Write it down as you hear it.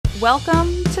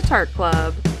Welcome to Tart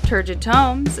Club. Turgid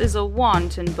Tomes is a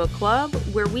wanton book club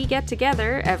where we get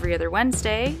together every other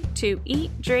Wednesday to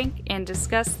eat, drink, and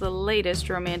discuss the latest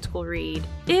romantical read.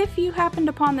 If you happened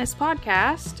upon this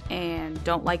podcast and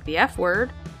don't like the F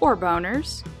word or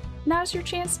boners, now's your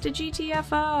chance to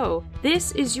GTFO.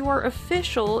 This is your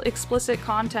official explicit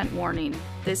content warning.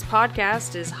 This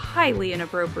podcast is highly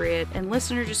inappropriate and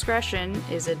listener discretion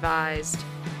is advised.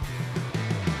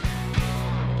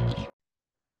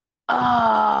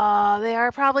 Oh, they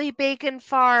are probably bacon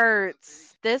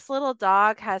farts. This little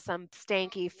dog has some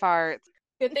stanky farts.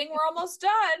 Good thing we're almost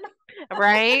done.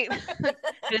 Right?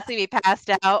 Just see me passed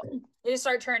out. They just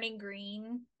start turning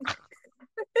green.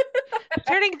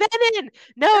 Turning venom!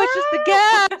 No, it's just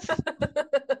the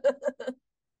gas!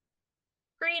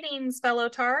 Greetings, fellow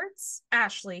tarts.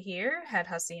 Ashley here, head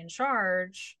hussy in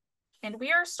charge. And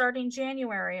we are starting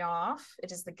January off.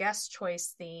 It is the guest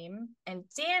choice theme. And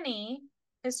Danny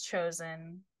has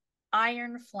chosen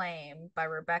Iron Flame by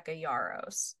Rebecca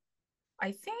Yarros.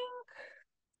 I think,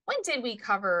 when did we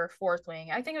cover Fourth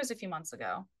Wing? I think it was a few months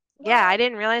ago. Yeah, I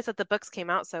didn't realize that the books came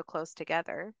out so close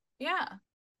together. Yeah.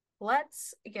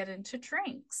 Let's get into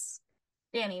drinks.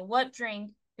 Danny, what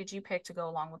drink did you pick to go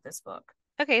along with this book?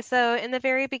 Okay, so in the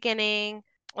very beginning,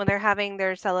 when they're having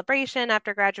their celebration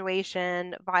after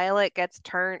graduation, Violet gets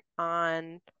turned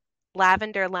on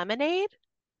lavender lemonade,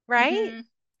 right? Mm-hmm.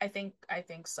 I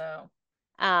think so.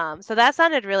 So that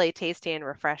sounded really tasty and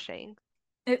refreshing.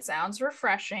 It sounds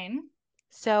refreshing.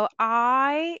 So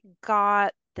I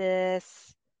got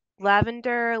this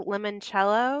lavender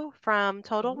limoncello from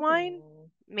Total Wine,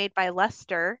 made by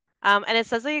Lester. And it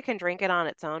says that you can drink it on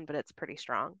its own, but it's pretty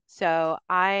strong. So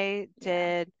I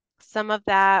did some of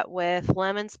that with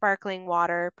lemon sparkling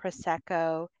water,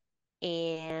 Prosecco,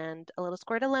 and a little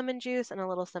squirt of lemon juice and a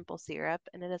little simple syrup.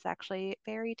 And it is actually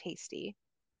very tasty.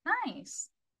 Nice.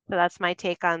 So that's my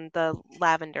take on the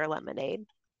lavender lemonade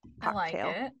I like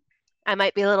cocktail. it. I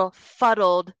might be a little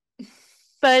fuddled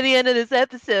by the end of this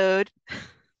episode.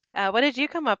 What did you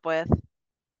come up with?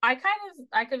 I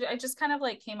just kind of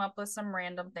like came up with some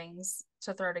random things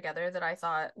to throw together that I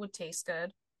thought would taste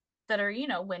good that are,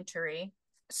 wintry.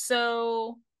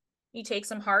 So you take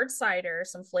some hard cider,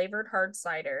 some flavored hard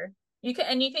cider. You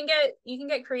can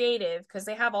get creative because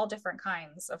they have all different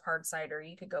kinds of hard cider.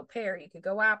 You could go pear, you could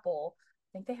go apple. I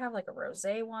think they have like a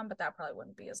rosé one, but that probably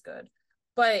wouldn't be as good.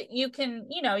 But you can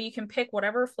pick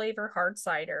whatever flavor hard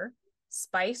cider,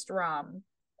 spiced rum,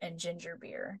 and ginger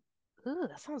beer. Ooh,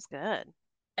 that sounds good.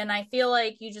 And I feel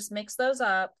like you just mix those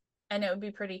up and it would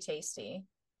be pretty tasty.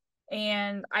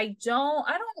 And I don't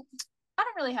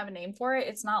really have a name for it.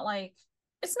 It's not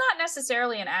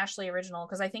necessarily an Ashley original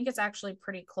because I think it's actually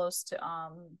pretty close to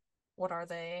what are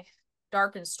they?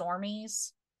 Dark and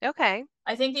Stormies. Okay.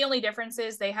 I think the only difference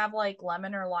is they have like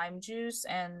lemon or lime juice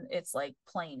and it's like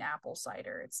plain apple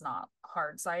cider. It's not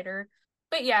hard cider.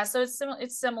 But yeah, so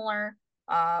it's similar.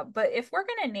 But if we're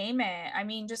gonna name it, I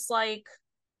mean just like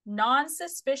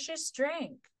non-suspicious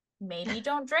drink. Maybe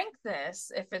don't drink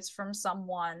this if it's from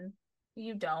someone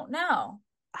you don't know.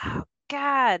 Oh,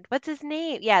 God. What's his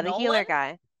name? Yeah, the healer Nolan?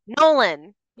 guy.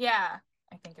 Nolan. Yeah,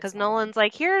 I think it's Because Nolan. Nolan's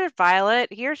like, here, Violet,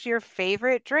 here's your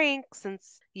favorite drink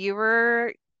since you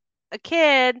were a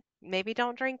kid. Maybe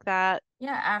don't drink that.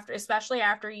 Yeah, especially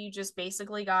after you just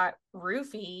basically got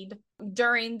roofied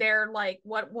during their like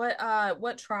what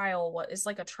trial? What is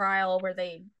like a trial where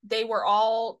they were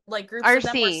all like groups of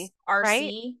them were RC,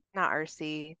 right? RC. Not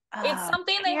RC. It's Oh,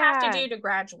 something they have to God. do to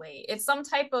graduate. It's some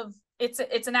type of it's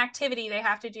an activity they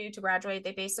have to do to graduate.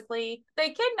 They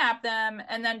kidnap them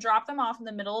and then drop them off in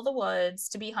the middle of the woods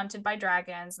to be hunted by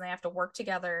dragons, and they have to work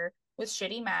together with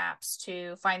shitty maps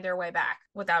to find their way back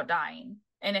without dying.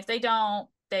 And if they don't,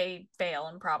 they fail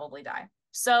and probably die.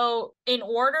 So, in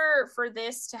order for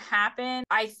this to happen,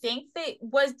 I think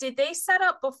did they set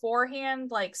up beforehand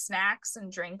like snacks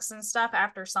and drinks and stuff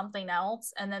after something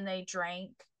else and then they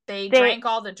drank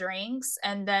all the drinks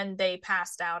and then they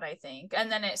passed out, I think.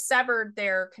 And then it severed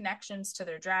their connections to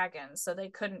their dragons. So they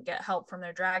couldn't get help from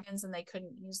their dragons and they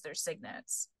couldn't use their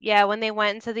signets. Yeah, when they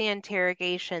went into the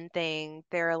interrogation thing,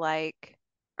 they're like,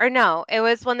 or no, it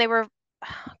was when they were,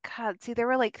 oh, God, see, there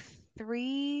were like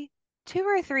two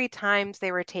or three times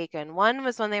they were taken. One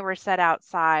was when they were set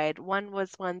outside. One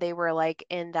was when they were like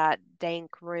in that dank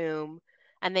room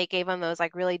and they gave them those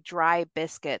like really dry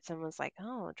biscuits and was like,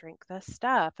 oh, drink this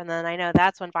stuff. And then I know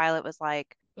that's when Violet was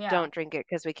like, Yeah. don't drink it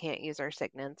because we can't use our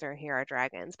signets or hear our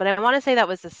dragons. But I want to say that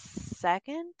was the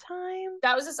second time.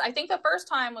 I think the first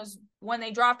time was when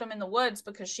they dropped him in the woods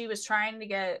because she was trying to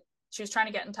get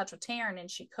in touch with Taryn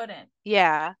and she couldn't.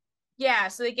 Yeah. Yeah,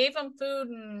 so they gave him food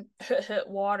and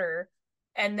water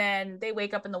And then they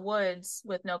wake up in the woods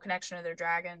with no connection to their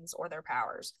dragons or their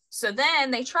powers. So then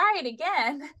they try it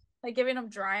again, like giving them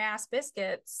dry ass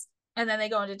biscuits. And then they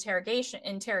go into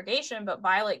interrogation, but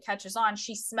Violet catches on.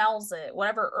 She smells it.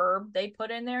 Whatever herb they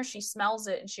put in there, she smells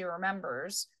it and she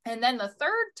remembers. And then the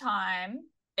third time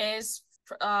is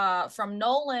from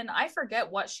Nolan. I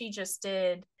forget what she just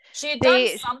did. She had done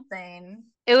They something.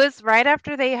 It was right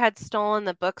after they had stolen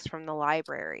the books from the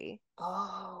library.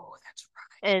 Oh, that's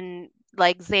right. And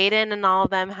like Xaden and all of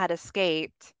them had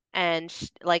escaped, and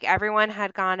like everyone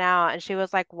had gone out, and she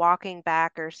was like walking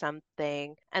back or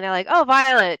something, and they're like, "Oh,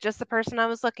 Violet, just the person I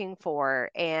was looking for."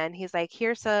 And he's like,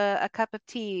 "Here's a cup of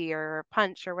tea or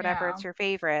punch or whatever, Yeah. it's your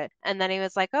favorite." And then he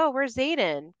was like, "Oh, where's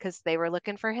Xaden?" Because they were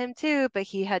looking for him too, but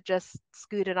he had just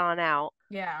scooted on out.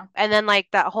 Yeah. And then like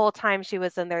that whole time she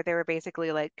was in there, they were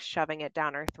basically like shoving it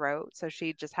down her throat, so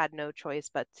she just had no choice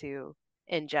but to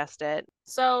ingest it.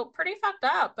 So pretty fucked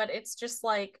up, but it's just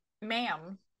like,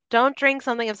 ma'am, Don't drink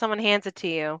something if someone hands it to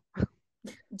you.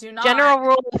 do not. General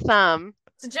rule of thumb.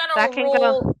 It's a That general can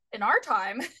go rule in our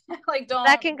time. Like, that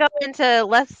don't. can go into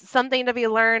less something to be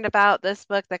learned about this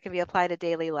book that can be applied to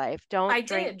daily life. I Don't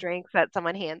drink did. drinks that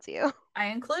someone hands you. I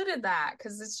included that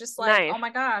because it's just like, Nice. oh my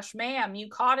gosh, ma'am, you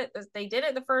caught it. They did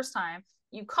it the first time.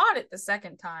 You caught it the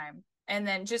second time. And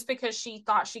then just because she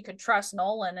thought she could trust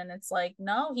Nolan, and it's like,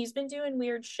 no, he's been doing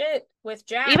weird shit with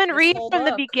Jack Even this Reed whole from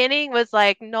the book. beginning was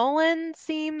like, Nolan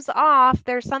seems off.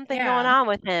 There's something going Yeah. on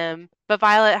with him. But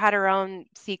Violet had her own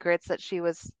secrets that she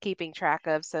was keeping track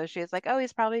of. So she was like, oh,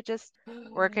 he's probably just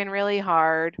working really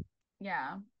hard.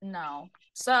 Yeah, no.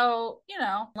 So,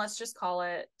 let's just call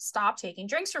it stop taking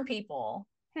drinks from people.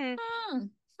 Hmm. Hmm.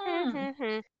 Hmm, Hmm. hmm,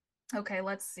 hmm. Okay,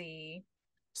 let's see.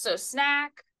 So,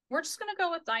 snack. We're just gonna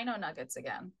go with Dino Nuggets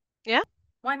again. Yeah.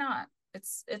 Why not?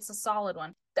 It's a solid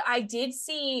one. I did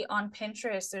see on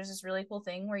Pinterest there's this really cool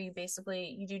thing where you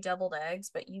do deviled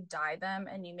eggs, but you dye them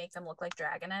and you make them look like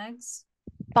dragon eggs.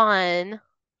 Fun.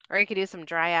 Or you could do some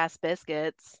dry ass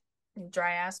biscuits.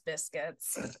 Dry ass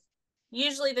biscuits.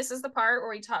 Usually this is the part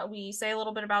where we say a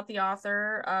little bit about the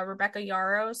author, Rebecca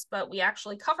Yarros, but we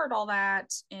actually covered all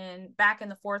that back in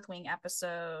the Fourth Wing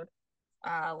episode.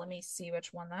 Let me see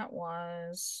which one that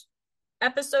was.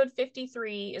 Episode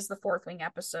 53 is the Fourth Wing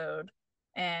episode,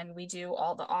 and we do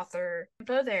all the author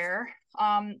info there.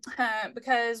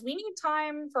 Because we need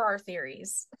time for our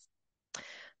theories.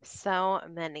 So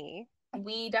many.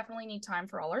 We definitely need time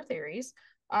for all our theories.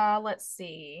 Let's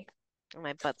see.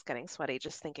 My butt's getting sweaty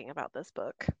just thinking about this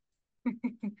book.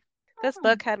 This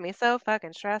book had me so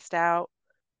fucking stressed out.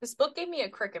 This book gave me a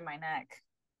crick in my neck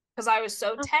because I was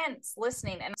so Oh, tense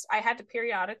listening, and I had to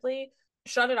periodically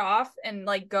shut it off and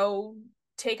like go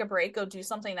take a break, go do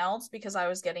something else because I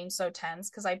was getting so tense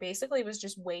because I basically was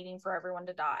just waiting for everyone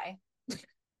to die. oh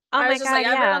I my was just like,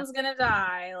 God, yeah. everyone's gonna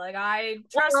die. Like, I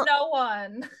trust Well, no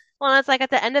one. well, it's like at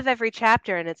the end of every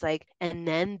chapter, and it's like, and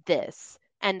then this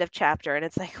end of chapter, and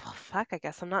it's like, well, fuck, I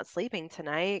guess I'm not sleeping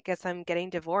tonight. Guess I'm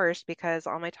getting divorced because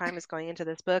all my time is going into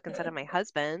this book instead of my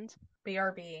husband.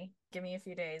 BRB. Give me a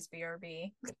few days,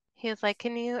 BRB. He was like,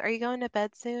 are you going to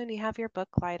bed soon? You have your book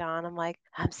light on. I'm like,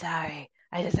 I'm sorry.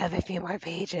 I just have a few more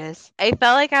pages. I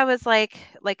felt like I was like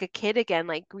a kid again,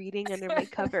 like reading under my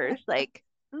covers, like,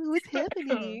 ooh, what's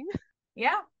happening?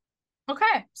 Yeah.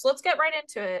 Okay. So let's get right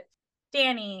into it.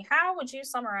 Danny, how would you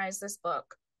summarize this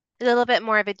book? A little bit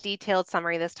more of a detailed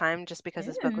summary this time, just because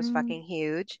this book was Mm, fucking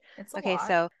huge. it's a Okay, lot.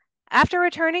 so after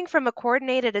returning from a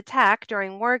coordinated attack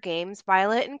during war games,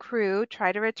 Violet and crew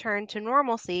try to return to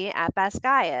normalcy at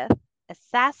Basgiath.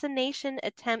 Assassination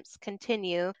attempts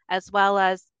continue, as well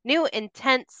as new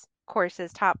intense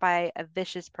courses taught by a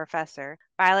vicious professor.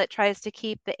 Violet tries to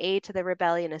keep the aid to the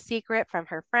rebellion a secret from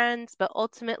her friends, but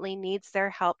ultimately needs their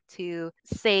help to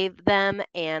save them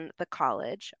and the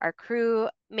college. Our crew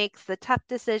makes the tough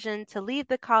decision to leave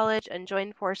the college and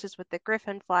join forces with the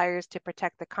Griffin Flyers to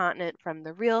protect the continent from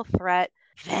the real threat,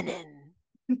 Venom.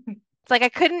 It's like I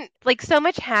couldn't like so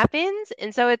much happens,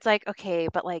 and so it's like okay,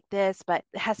 but like this, but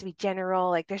it has to be general.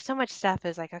 Like there's so much stuff.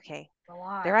 Is like okay, A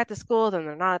they're lot. at the school, then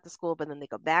they're not at the school, but then they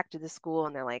go back to the school,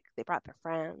 and they're like they brought their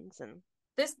friends, and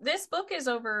This book is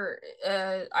over.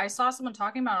 I saw someone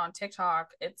talking about it on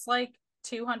TikTok. It's like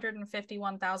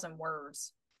 251,000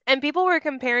 words. people were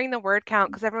comparing the word count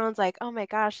because everyone's like, oh my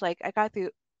gosh, like I got through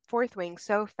Fourth Wing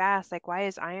so fast. Like why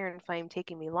is Iron Flame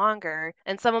taking me longer?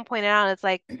 And someone pointed out it's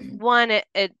like one,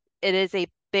 it is a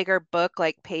bigger book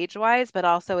like page wise, but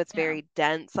also it's Yeah. very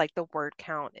dense. Like the word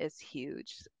count is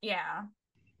huge. Yeah.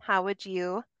 How would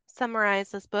you summarize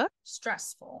this book?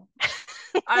 Stressful.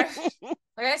 I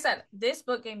like I said, this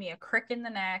book gave me a crick in the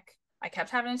neck. I kept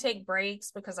having to take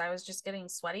breaks because I was just getting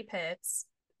sweaty pits.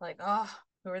 Like, oh,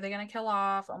 who are they gonna kill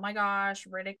off? Oh my gosh,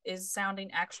 Riddick is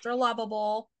sounding extra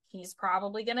lovable. He's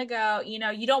probably gonna go. You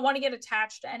know, you don't want to get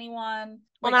attached to anyone.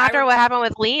 Well, Like not after what happened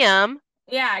with Liam.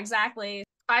 yeah, exactly.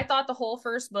 I thought the whole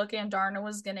first book Andarna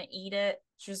was gonna eat it.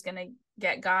 She was gonna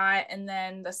get got. And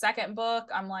then the second book,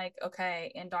 I'm like,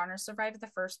 okay, Andarna survived the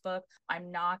first book.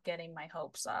 I'm not getting my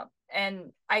hopes up.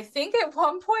 And I think at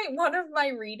one point, one of my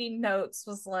reading notes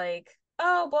was like,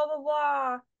 oh, blah, blah,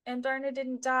 blah. And Darna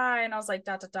didn't die. And I was like,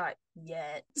 dot, dot, dot,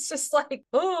 yet. It's just like,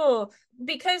 oh,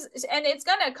 because, and it's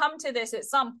going to come to this at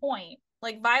some point.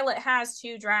 Like, Violet has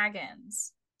two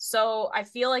dragons. So I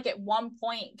feel like at one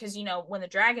point, because, you know, when the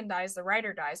dragon dies, the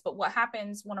rider dies. But what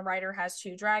happens when a rider has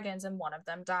two dragons and one of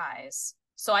them dies?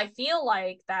 So I feel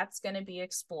like that's going to be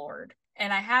explored.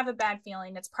 And I have a bad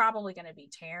feeling it's probably going to be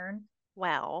Tairn.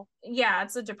 Well, yeah,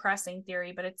 it's a depressing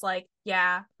theory, but it's like,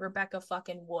 yeah, Rebecca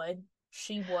fucking would.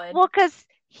 She would. well, because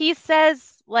he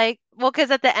says, like, well,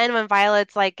 because at the end, when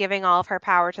Violet's like giving all of her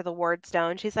power to the Ward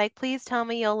Stone, she's like, please tell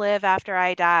me you'll live after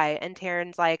I die. And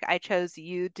Taryn's like, I chose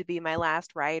you to be my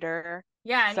last rider.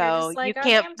 Yeah, and you're So just you like, oh,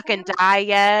 can't damn, fucking Tairn, die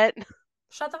yet.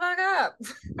 shut the fuck up.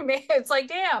 I mean, it's like,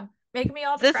 damn, making me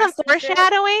all Is this some depressed and shit.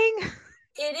 foreshadowing?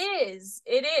 It is.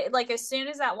 It is. Like, as soon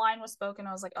as that line was spoken,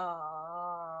 I was like,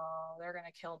 oh, they're going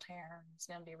to kill Tairn. It's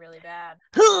going to be really bad.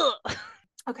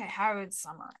 Okay, how I would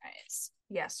summarize.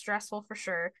 Yes, stressful for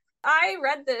sure. I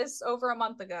read this over a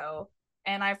month ago,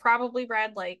 and I've probably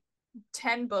read like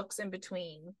 10 books in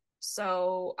between.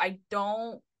 So I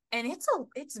don't, and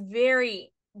it's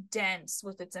very dense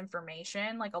with its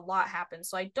information. Like a lot happens.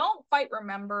 So I don't quite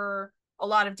remember a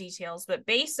lot of details, but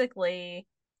basically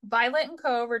Violet and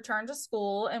Co return to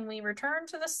school and we return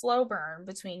to the slow burn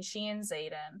between she and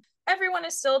Xaden. Everyone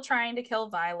is still trying to kill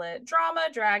Violet. Drama,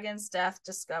 dragons, death,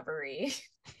 discovery.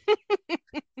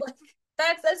 Like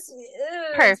that's that's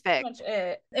pretty much Perfect.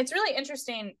 it. It's really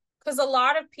interesting because a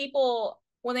lot of people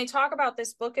when they talk about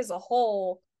this book as a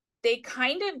whole, they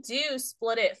kind of do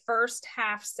split it first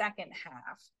half, second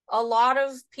half. A lot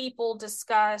of people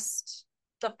discussed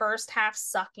the first half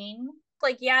sucking.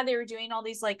 Like, yeah, they were doing all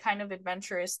these like kind of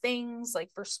adventurous things,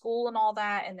 like for school and all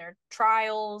that, and their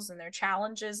trials and their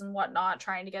challenges and whatnot,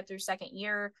 trying to get through second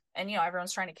year. And you know,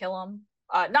 everyone's trying to kill them.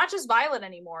 Not just Violet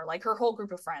anymore, like her whole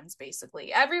group of friends,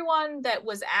 basically. Everyone that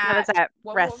was That at was at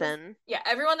what was Resson. yeah,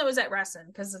 everyone that was at Resson,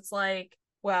 because it's like,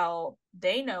 well,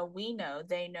 they know, we know,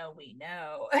 they know, we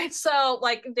know. And so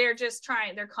like they're just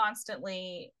trying, they're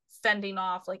constantly fending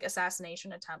off like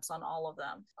assassination attempts on all of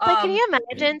them. Like, can you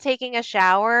imagine taking a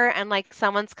shower and like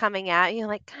someone's coming at you,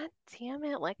 like, God damn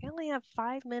it, like I only have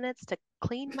 5 minutes to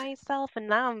clean myself and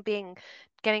now I'm getting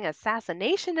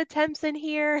assassination attempts in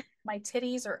here. My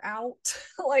titties are out.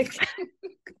 Like,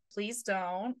 please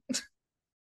don't.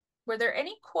 Were there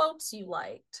any quotes you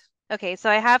liked? Okay, so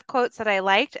I have quotes that I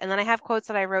liked, and then I have quotes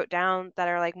that I wrote down that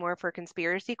are like more for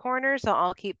conspiracy corner, so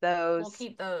I'll keep We'll those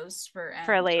keep those for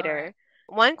for end. All right. later.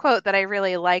 One quote that I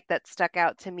really liked that stuck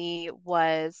out to me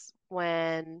was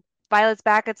when Violet's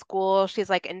back at school, she's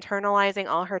like internalizing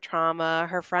all her trauma.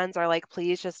 Her friends are like,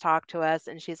 please just talk to us.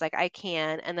 And she's like, I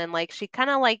can. And then like she kind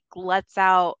of like lets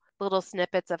out little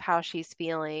snippets of how she's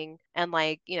feeling. And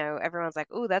like, you know, everyone's like,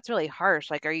 oh, that's really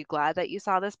harsh. Like, are you glad that you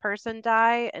saw this person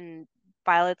die? And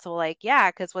Violet's like,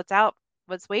 yeah, because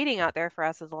what's waiting out there for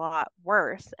us is a lot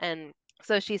worse. And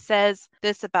so she says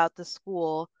this about the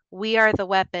school: we are the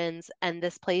weapons, and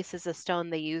this place is a stone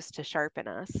they use to sharpen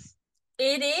us.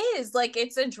 It is like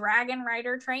it's a dragon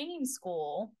rider training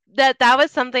school. That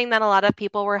was something that a lot of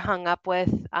people were hung up with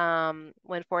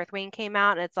when Fourth Wing came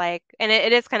out, and it's like, and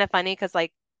it is kind of funny because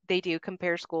like they do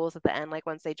compare schools at the end, like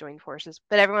once they join forces.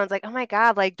 But everyone's like, oh my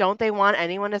God, like don't they want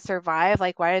anyone to survive?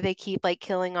 Like why do they keep like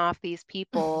killing off these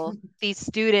people, these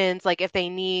students, like if they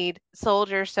need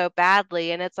soldiers so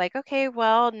badly? And it's like, okay,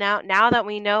 well now that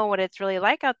we know what it's really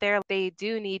like out there, they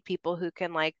do need people who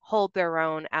can like hold their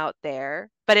own out there.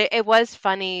 But it was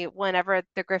funny whenever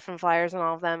the Griffin Flyers and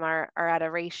all of them are at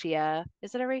Aracia.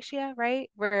 Is it Aracia, right?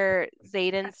 Where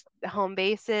Xaden's home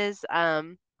base is.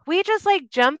 We just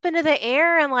like jump into the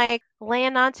air and like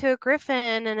land onto a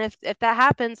griffin, and if that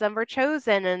happens then we're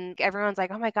chosen, and everyone's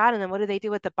like, oh my God, and then what do they do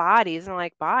with the bodies? And I'm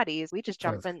like, bodies, we just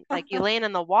jump in, like you land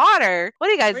in the water. What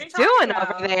are you What are guys you talking doing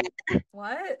over about? there?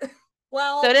 What? So it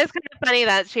Well, is kind of funny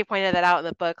that she pointed that out in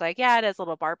the book, like, yeah, it is a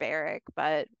little barbaric,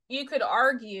 but you could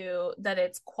argue that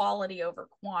it's quality over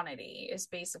quantity is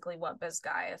basically what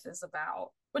Bisgaiath is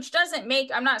about, which doesn't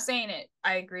make, I'm not saying it,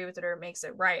 I agree with it or it makes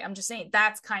it right. I'm just saying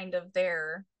that's kind of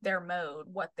their mode,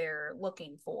 what they're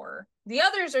looking for. The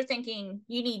others are thinking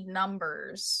you need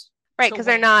numbers right, to because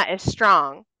they're win. not as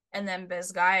strong. And then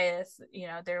Bisgaiath, you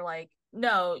know, they're like,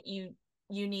 no, you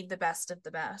you need the best of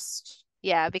the best.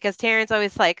 Yeah, because Tyrion's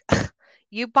always like,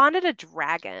 you bonded a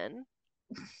dragon.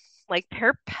 Like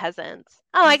they're peasants.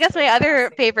 Oh, I He's guess so my other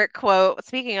sassy. favorite quote,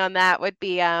 speaking on that, would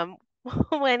be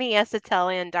when he has to tell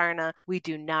Andarna, "We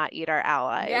do not eat our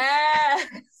allies," Yes.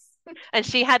 and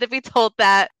she had to be told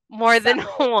that more than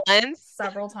Several, once.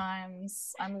 several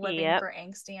times. I'm living Yep, for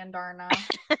angsty and Darna.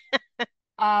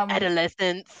 Um,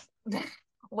 adolescence.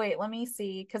 wait, let me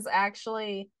see. Because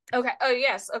actually, okay. Oh,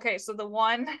 yes. Okay. So the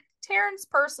one, Terrance's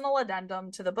personal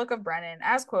addendum to the Book of Brennan,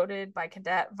 as quoted by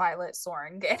Cadet Violet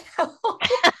Sorengale.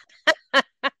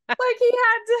 Like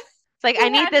It's like he I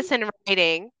need had, this in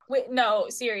writing, wait, no,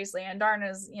 seriously. And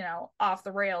Darna's, off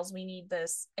the rails. We need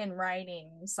this in writing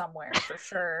somewhere for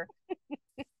sure.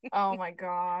 Oh my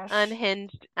gosh.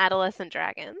 unhinged adolescent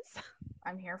dragons.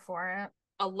 I'm here for it.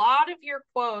 A lot of your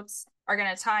quotes are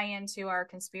going to tie into our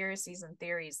conspiracies and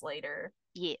theories later.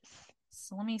 Yes.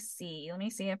 So let me see. Let me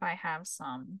see if I have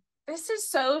some. This is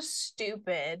so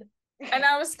stupid. And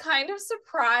I was kind of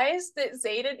surprised that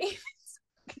Zayden even.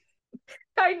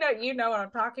 I know you know what I'm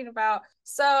talking about.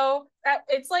 So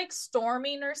it's like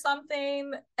storming or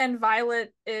something, and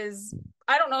Violet is.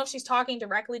 I don't know if she's talking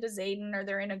directly to Zayden or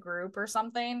they're in a group or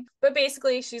something, but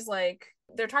basically she's like,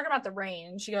 they're talking about the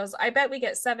rain. She goes, "I bet we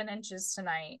get 7 inches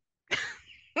tonight."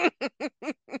 I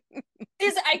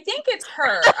think it's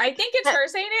her. I think it's her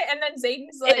saying it, and then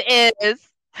Zayden's like, It is.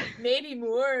 "Maybe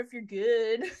more if you're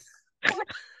good."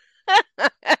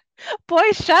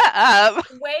 Boy, shut up.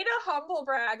 Way to humble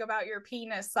brag about your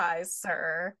penis size,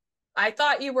 sir. I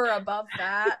thought you were above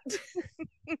that.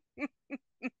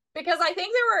 Because I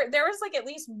think there was like at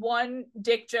least one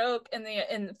dick joke in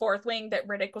the fourth wing that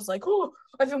Riddick was like, "Oh,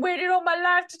 I've been waiting all my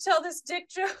life to tell this dick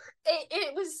joke."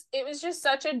 It was just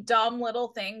such a dumb little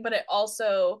thing, but it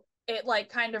like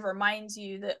kind of reminds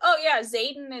you that, oh yeah,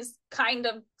 Zayden is kind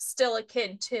of still a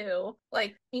kid too.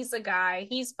 Like he's a guy,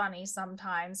 he's funny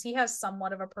sometimes. He has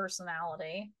somewhat of a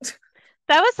personality.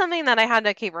 That was something that I had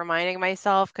to keep reminding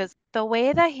myself because the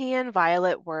way that he and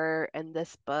Violet were in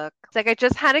this book, it's like I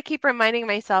just had to keep reminding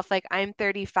myself, like, I'm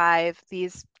 35.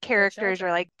 These They're characters are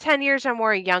like children. 10 years or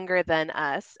more younger than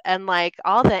us. And like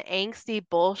all the angsty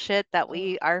bullshit that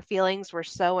Ugh. our feelings were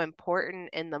so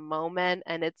important in the moment.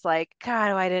 And it's like,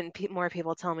 God, why didn't more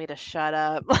people tell me to shut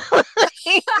up?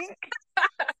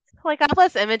 Like, God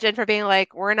bless Imogen for being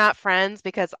like, we're not friends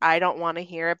because I don't want to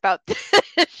hear about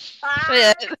this Ah!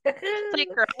 shit. It's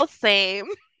like, girl, same.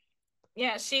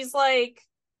 Yeah, she's like,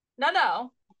 no,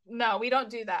 no, no, we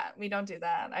don't do that. We don't do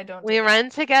that. I don't We do that. run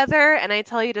together and I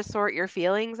tell you to sort your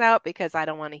feelings out because I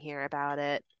don't want to hear about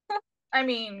it. I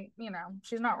mean,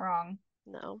 she's not wrong.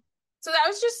 No. So that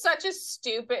was just such a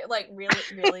stupid, like, really,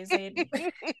 really, Zayd.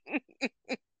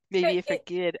 Maybe it, you it,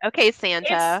 forget. Okay, it's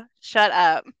Santa, shut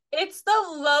up. it's the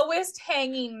lowest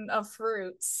hanging of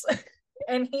fruits.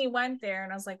 And he went there,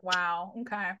 and I was like, wow,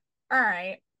 okay, all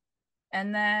right.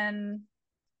 And then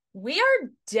we are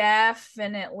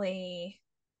definitely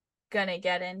gonna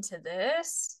get into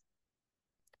this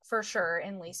for sure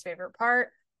in least favorite part.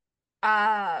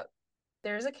 Uh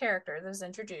there's a character that's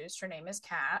introduced. Her name is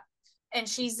Kat, and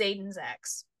she's Zayden's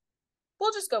ex.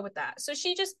 We'll just go with that. So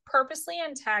she just purposely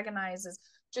antagonizes,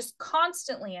 just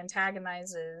constantly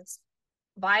antagonizes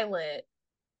Violet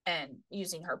and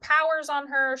using her powers on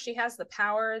her. She has the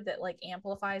power that like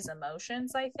amplifies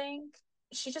emotions, I think.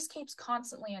 She just keeps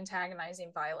constantly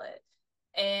antagonizing Violet.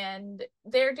 And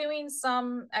they're doing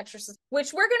some exorcism,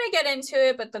 which we're going to get into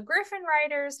it, but the Griffin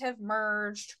Riders have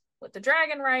merged with the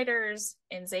Dragon Riders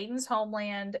in Zayden's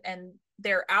homeland, and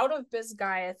they're out of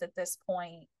Bisgayeth at this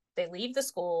point. They leave the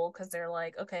school because they're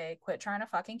like, okay, quit trying to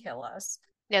fucking kill us.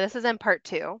 Yeah, this is in part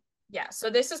two. Yeah, so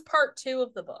this is part 2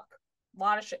 of the book. A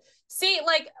lot of shit. See,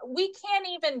 like, we can't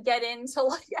even get into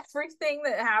like everything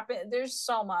that happened. There's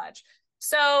so much.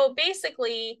 So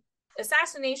basically,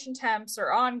 assassination attempts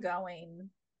are ongoing.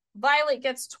 Violet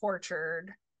gets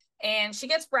tortured and she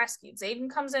gets rescued. Zayden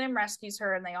comes in and rescues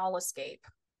her, and they all escape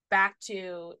back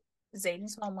to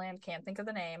Zayden's homeland. Can't think of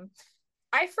the name.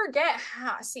 I forget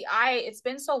how. See, it's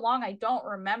been so long, I don't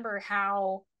remember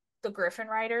how the Griffin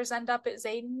Riders end up at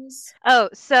Zayden's. Oh,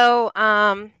 so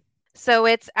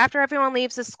it's after everyone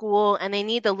leaves the school and they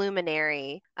need the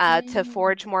luminary to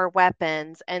forge Mm. more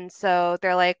weapons. And so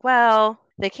they're like, well,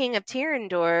 the King of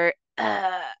Tyrandor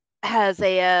has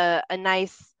a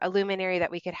nice a luminary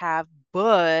that we could have,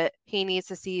 but he needs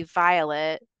to see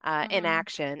Violet in Mm-hmm.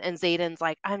 action. And Zayden's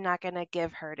like, I'm not gonna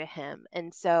give her to him.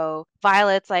 And so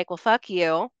Violet's like, well, fuck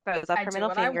you. Throws up I her do middle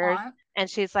what I finger. want. And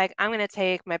she's like, I'm going to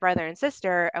take my brother and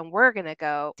sister and we're going to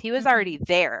go. He was already Mm-hmm.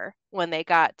 there when they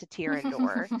got to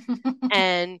Tyrandor.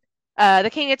 And The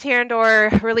King of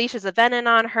Tarandor releases a venom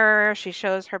on her. She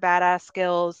shows her badass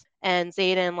skills, and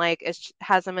Xaden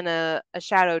has him in a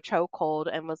shadow chokehold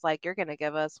and was like, "You're gonna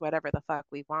give us whatever the fuck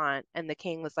we want." And the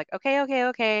king was like, "Okay, okay,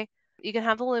 okay. You can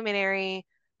have the luminary.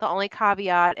 The only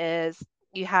caveat is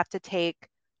you have to take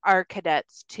our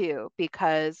cadets too,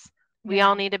 because we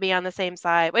all Yeah. need to be on the same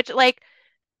side." Which,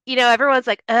 everyone's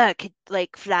like, ugh,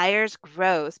 like flyers,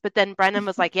 gross. But then Brennan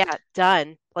was like, yeah,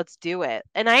 done. Let's do it.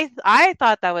 And I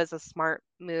thought that was a smart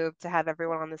move to have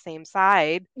everyone on the same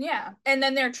side. Yeah. And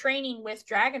then they're training with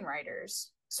dragon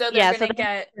riders. So they're Yeah, going so to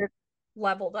then, get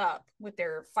leveled up with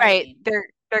their right, fighting.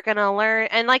 they're gonna learn,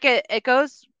 and like it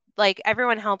goes like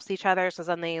everyone helps each other. So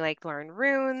then they like learn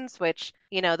runes, which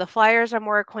the flyers are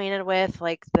more acquainted with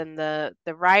like than the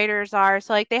riders are.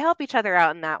 So like they help each other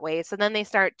out in that way. So then they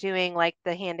start doing like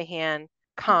the hand to hand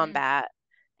Hmm. combat.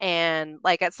 And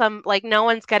like at some like no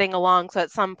one's getting along, so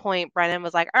at some point Brennan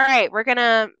was like, "All right, we're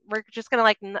just gonna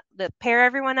like pair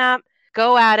everyone up,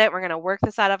 go at it. We're gonna work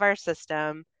this out of our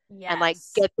system, and like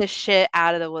Yes. get this shit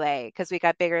out of the way because we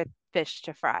got bigger fish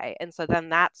to fry." And so then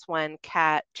that's when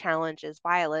Kat challenges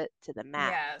Violet to the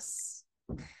mat, Yes.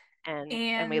 and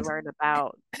we And learn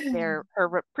about her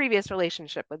previous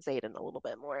relationship with Xaden a little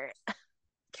bit more.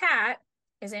 Kat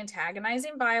is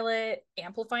antagonizing Violet,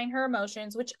 amplifying her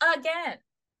emotions, which again,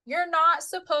 you're not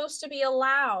supposed to be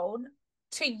allowed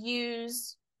to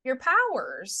use your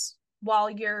powers while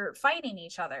you're fighting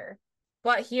each other.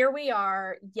 But here we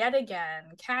are yet again.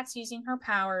 Kat's using her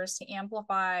powers to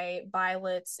amplify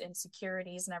Violet's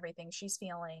insecurities and everything she's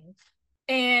feeling.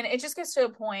 And it just gets to a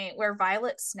point where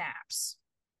Violet snaps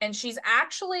and she's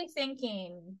actually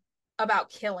thinking about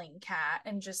killing Kat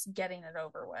and just getting it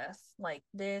over with. Like,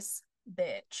 this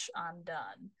bitch, I'm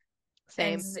done.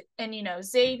 And Same.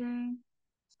 Xaden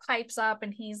pipes up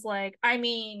and he's like, I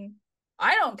mean,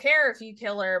 I don't care if you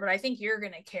kill her, but I think you're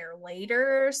gonna care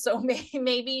later. So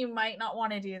maybe you might not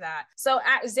want to do that. So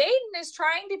Xaden is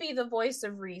trying to be the voice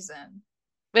of reason.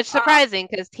 Which Uh, surprising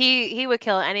because he would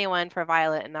kill anyone for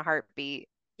Violet in a heartbeat.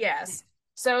 yes.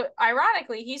 So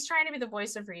ironically, he's trying to be the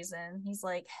voice of reason. He's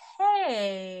like,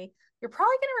 hey, you're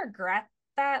probably gonna regret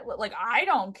that. Like, I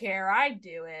don't care, I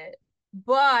do it,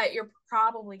 but you're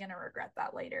probably gonna regret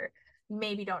that later.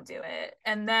 Maybe don't do it.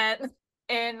 And then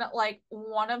in like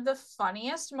one of the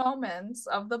funniest moments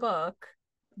of the book,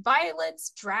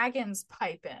 Violet's dragons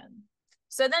pipe in.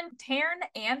 So then Taryn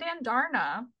and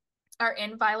Andarna are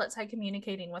in Violet's head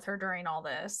communicating with her during all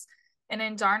this. And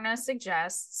Andarna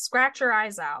suggests, scratch your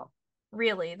eyes out.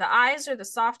 Really, the eyes are the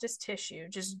softest tissue.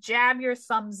 Just jab your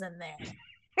thumbs in there.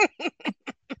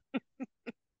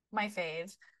 My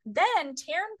fave. Then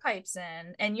Taryn pipes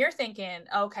in, and you're thinking,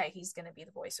 okay, he's going to be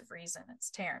the voice of reason.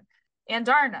 It's Taryn.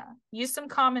 Andarna, use some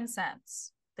common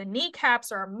sense. The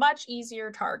kneecaps are a much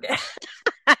easier target.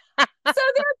 So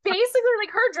they're basically like,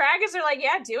 her dragons are like,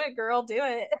 yeah, do it, girl, do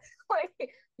it. Like,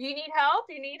 you need help?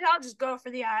 You need help? Just go for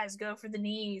the eyes, go for the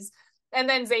knees. And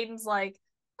then Zayden's like,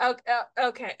 okay,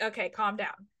 okay, okay, calm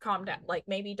down, calm down. Like,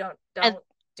 maybe don't and don't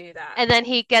do that. and then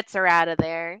he gets her out of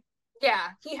there. Yeah,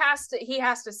 he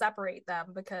has to separate them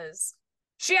because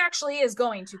she actually is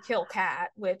going to kill Kat,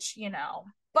 which,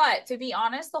 but to be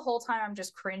honest, the whole time I'm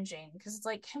just cringing because it's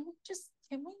like, can we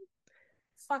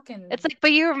It's fucking like,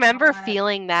 but you remember not?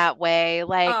 feeling that way.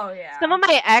 Like Oh some yeah. of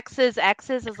my exes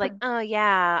is like, oh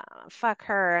yeah, fuck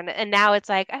her, and now it's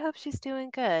like, I hope she's doing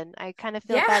good. I kind of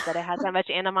feel Yeah. bad that I had that much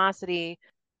animosity.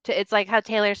 To it's like how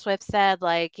Taylor Swift said,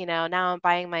 like, now I'm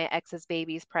buying my ex's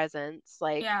babies presents.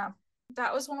 Like, Yeah.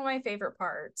 That was one of my favorite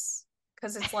parts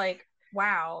because it's like,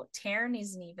 wow, Taryn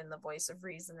isn't even the voice of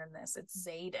reason in this. It's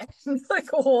Xaden. Like,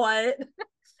 what?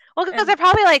 well, because And they're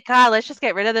probably like, God, let's just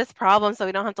get rid of this problem so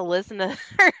we don't have to listen to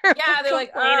her yeah, they're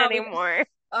like, complain anymore.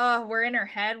 we're in her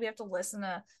head. We have to listen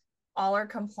to all her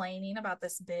complaining about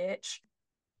this bitch.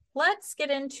 Let's get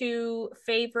into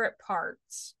favorite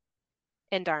parts.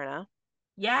 And Darna.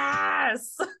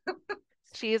 Yes.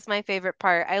 She is my favorite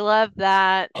part. I love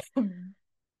that.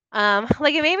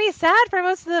 Like it made me sad for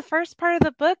most of the first part of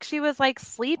the book. She was like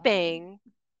sleeping.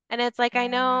 And it's like I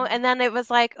know, Yeah. and then it was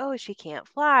like, oh, she can't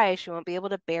fly. She won't be able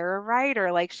to bear a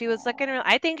rider. Like she was looking,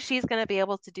 I think she's gonna be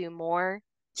able to do more.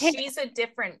 She's a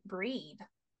different breed.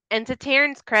 And to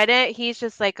Taryn's credit, he's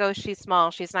just like, oh, she's small.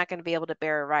 She's not going to be able to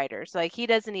bear a rider. So like he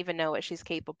doesn't even know what she's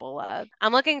capable of.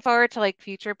 I'm looking forward to like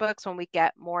future books when we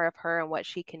get more of her and what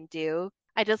she can do.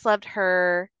 I just loved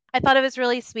her. I thought it was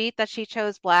really sweet that she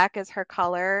chose black as her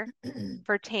color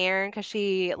for Taryn because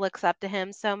she looks up to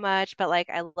him so much. But like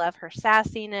I love her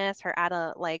sassiness,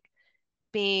 her like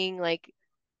being like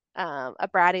a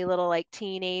bratty little like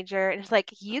teenager. And it's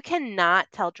like you cannot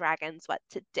tell dragons what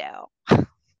to do.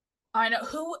 I know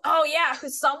who. Oh yeah, who?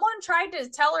 Someone tried to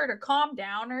tell her to calm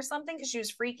down or something because she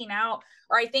was freaking out,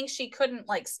 or I think she couldn't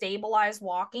like stabilize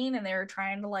walking, and they were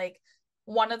trying to like.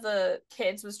 One of the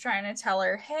kids was trying to tell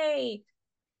her, "Hey,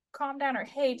 calm down," or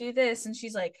 "Hey, do this," and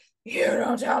she's like, "You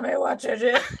don't tell me what to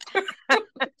do."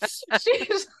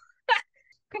 She's,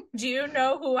 "Do you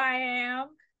know who I am?"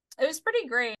 It was pretty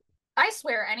great. I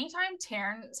swear, anytime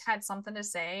Terrence had something to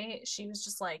say, she was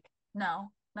just like,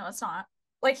 "No, no, it's not."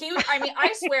 Like I mean,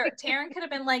 I swear, Taryn could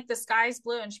have been like, "The sky's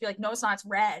blue," and she'd be like, "No, it's not. It's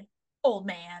red, old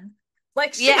man."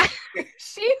 Like Yeah.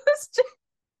 she was just,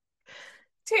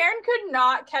 Taryn could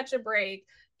not catch a break.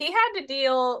 He had to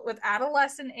deal with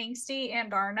adolescent angsty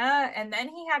Andarna, and then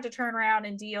he had to turn around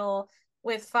and deal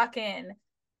with fucking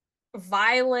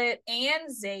Violet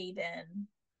and Zayden.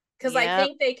 Because I Yep.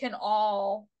 think they can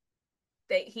all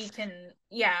that he can,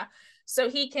 yeah. So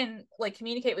he can like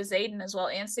communicate with Zayden as well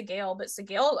and Sigale, but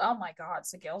Sigale, oh my god,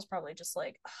 Sigale's probably just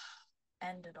like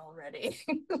end it already.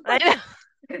 I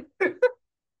know.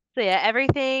 So yeah,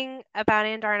 everything about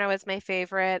Andarna was my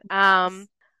favorite. Yes.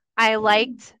 I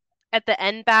liked at the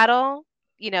end battle,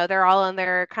 they're all in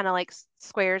their kind of like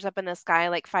squares up in the sky,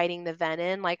 like fighting the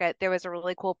Venom. There was a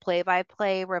really cool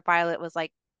play-by-play where Violet was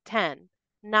like 10,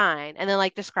 9, and then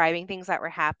like describing things that were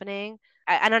happening.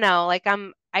 I don't know, like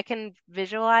I can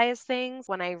visualize things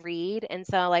when I read, and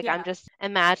so like I'm Yeah. just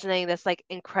imagining this like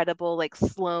incredible like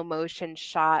slow motion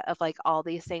shot of like all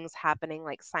these things happening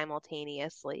like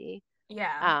simultaneously,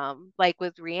 Yeah. like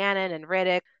with Rhiannon and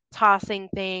Riddick tossing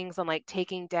things and like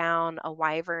taking down a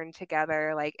wyvern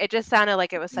together. Like it just sounded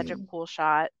like it was such a cool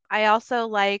shot. I also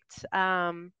liked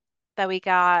that we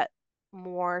got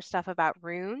more stuff about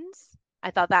runes.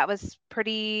 I thought that was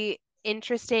pretty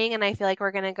interesting, and I feel like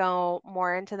we're going to go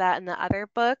more into that in the other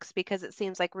books because it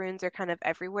seems like runes are kind of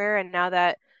everywhere. And now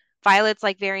that Violet's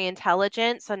like very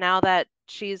intelligent, so now that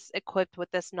she's equipped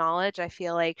with this knowledge, I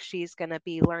feel like she's going to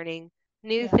be learning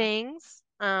new Yeah. things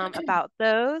about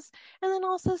those. And then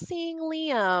also seeing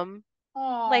Liam,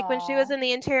 like when she was Oh. in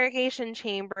the interrogation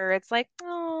chamber, it's like,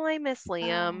 oh, I miss Oh.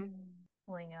 Liam.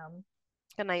 Liam.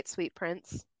 Good night, sweet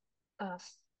prince. Ugh.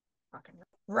 Fucking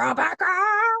Rebecca.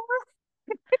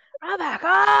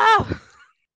 Rebecca!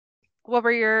 What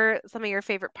were some of your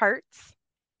favorite parts?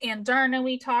 And Darna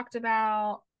we talked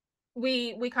about.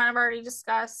 We kind of already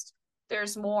discussed.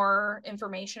 There's more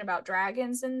information about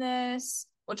dragons in this,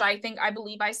 which I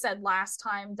believe I said last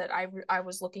time that I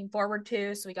was looking forward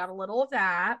to. So we got a little of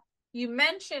that. You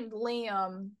mentioned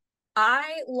Liam.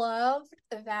 I loved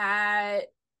that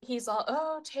he's all,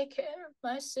 "Oh, take care of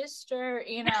my sister,"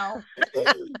 you know.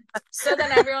 So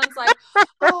then everyone's like,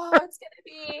 "Oh, it's gonna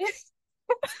be, it's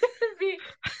gonna be,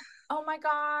 oh my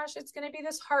gosh, it's gonna be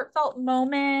this heartfelt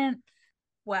moment."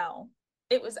 Well,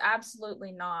 it was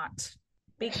absolutely not,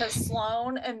 because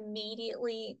Sloane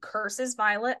immediately curses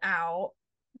Violet out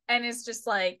and is just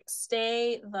like,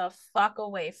 "Stay the fuck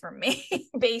away from me."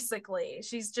 Basically,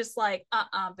 she's just like,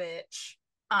 bitch,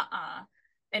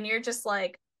 and you're just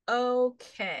like,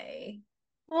 okay.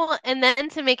 Well, and then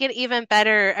to make it even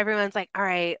better, everyone's like, all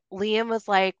right, Liam was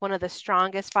like one of the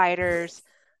strongest fighters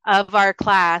of our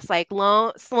class. Like,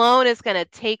 Sloane is going to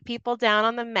take people down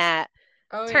on the mat.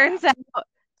 Oh yeah. Turns out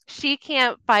she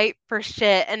can't fight for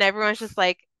shit. And everyone's just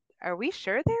like, are we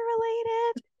sure they're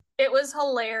related? It was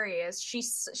hilarious. She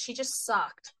just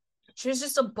sucked. She was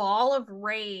just a ball of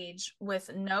rage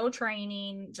with no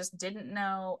training, just didn't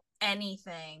know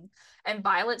anything. And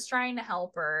Violet's trying to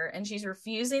help her, and she's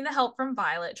refusing the help from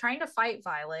Violet, trying to fight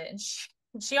Violet, and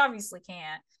she obviously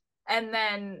can't. And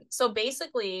then so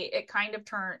basically it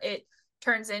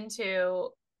turns into,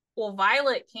 well,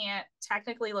 Violet can't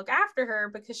technically look after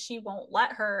her because she won't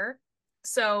let her.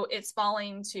 So it's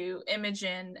falling to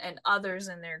Imogen and others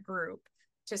in their group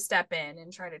to step in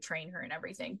and try to train her and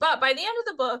everything. But by the end of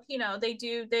the book,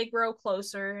 they grow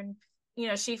closer, and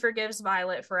she forgives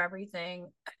Violet for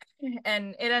everything,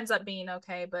 and it ends up being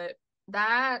okay. But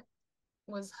that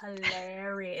was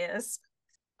hilarious.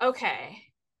 Okay.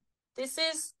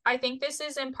 I think this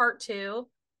is in part two.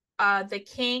 The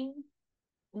king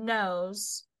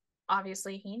knows,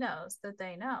 obviously he knows that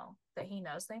they know that he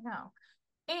knows they know.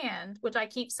 And which I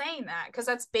keep saying that because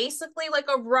that's basically like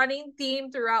a running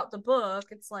theme throughout the book.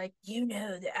 It's like, you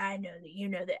know that I know that you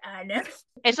know that I know.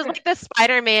 It's just like the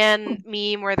Spider-Man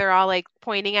meme where they're all like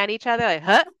pointing at each other, like,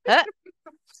 huh, huh,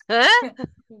 huh.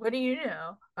 What do you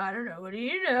know? I don't know. What do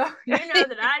you know? You know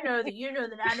that I know that you know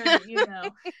that I know that you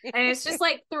know. And it's just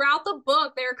like throughout the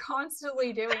book, they're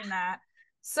constantly doing that.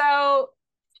 So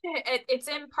it's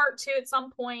in part two at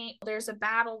some point. There's a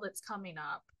battle that's coming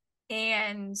up.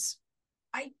 And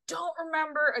I don't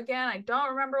remember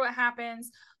what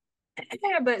happens.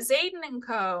 But Zayden and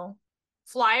Co.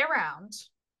 fly around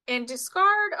and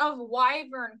discard of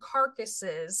wyvern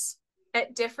carcasses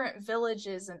at different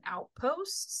villages and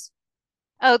outposts.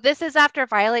 Oh, this is after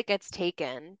Violet gets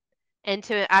taken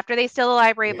after they steal the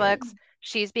library books.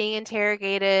 She's being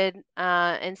interrogated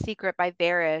in secret by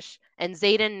Varish, and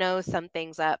Xaden knows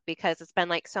something's up because it's been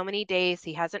like so many days.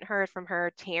 He hasn't heard from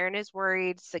her. Taryn is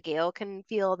worried. Sigale can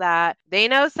feel that. They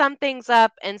know something's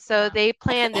up, and so Yeah. they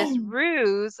plan this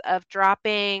ruse of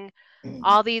dropping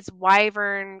all these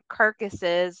wyvern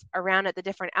carcasses around at the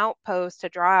different outposts to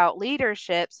draw out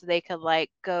leadership so they could like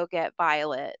go get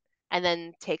Violet and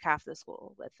then take half the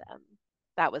school with them.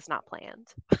 That was not planned.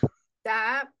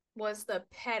 That was the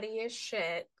pettiest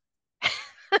shit.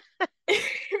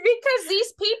 Because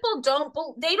these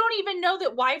people they don't even know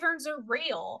that wyverns are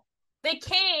real. The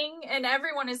king and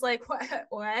everyone is like,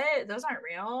 what? Those aren't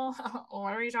real.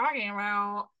 What are you talking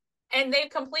about? And they've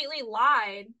completely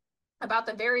lied about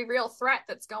the very real threat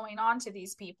that's going on to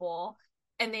these people.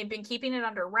 And they've been keeping it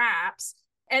under wraps.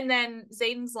 And then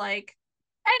Xaden's like,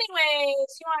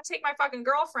 anyways, you want to take my fucking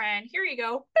girlfriend? Here you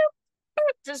go.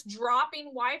 Just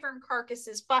dropping wyvern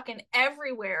carcasses fucking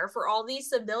everywhere for all these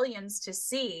civilians to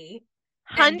see.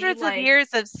 Hundreds of years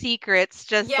of secrets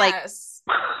just yes.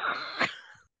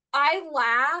 I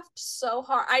laughed so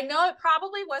hard. I know it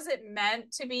probably wasn't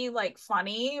meant to be like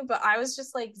funny, but I was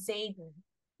just like, Xaden,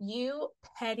 you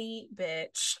petty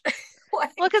bitch. Well,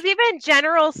 because even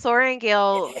General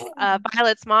Sorrengail,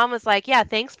 Violet's mom, was like, yeah,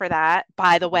 thanks for that,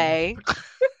 by the way.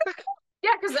 Yeah,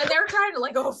 because then they're trying to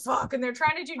like, oh fuck, and they're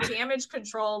trying to do damage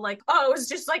control, like, oh, it was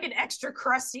just like an extra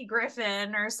crusty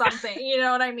griffin or something. You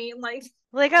know what I mean? Like,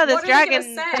 oh, this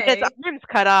dragon had its arms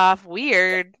cut off.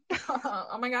 Weird.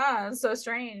 Oh my god, so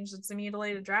strange. It's a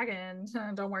mutilated dragon.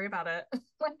 Don't worry about it.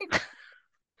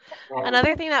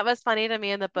 Another thing that was funny to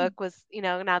me in the book was,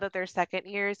 now that they're second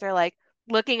years, they're like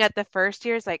looking at the first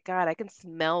years, like, God, I can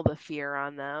smell the fear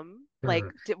on them. Like,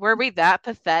 were we that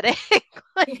pathetic?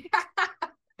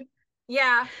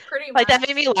 Yeah, pretty much. Like that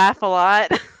made me laugh a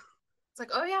lot. It's like,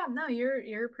 oh yeah, no,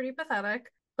 you're pretty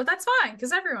pathetic, but that's fine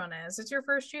because everyone is. It's your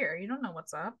first year. You don't know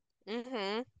what's up.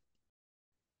 Mm-hmm.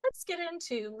 Let's get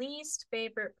into least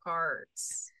favorite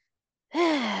parts.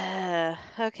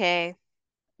 Okay.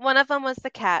 One of them was the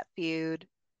cat feud.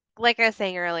 Like I was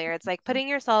saying earlier, it's like putting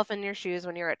yourself in your shoes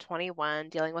when you're at 21,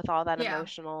 dealing with all that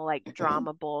emotional, like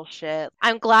drama bullshit.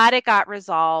 I'm glad it got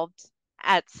resolved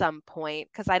at some point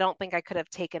because I don't think I could have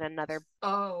taken another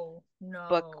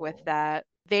book with that.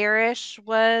 Varish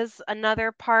was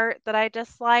another part that I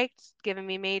disliked, giving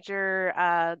me major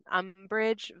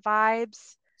Umbridge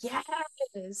vibes.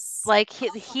 Yes. Like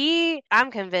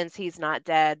I'm convinced he's not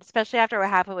dead, especially after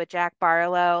what happened with Jack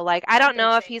Barlow. Like I don't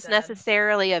know if he's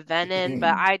necessarily a Venom,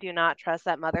 but I do not trust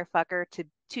that motherfucker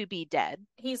to be dead.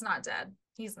 He's not dead.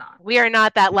 He's not. We are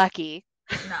not that lucky.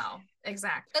 No,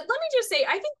 exactly. Let me just say,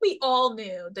 I think we all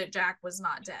knew that Jack was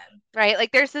not dead. Right?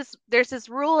 Like there's this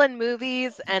rule in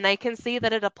movies, and I can see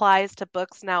that it applies to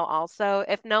books now also.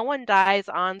 If no one dies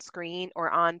on screen or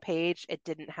on page, it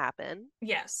didn't happen.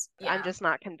 Yes. Yeah. I'm just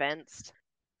not convinced.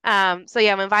 So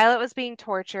yeah, when Violet was being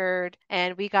tortured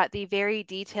and we got the very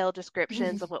detailed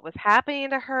descriptions of what was happening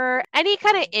to her, any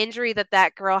kind of injury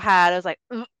that girl had, I was like,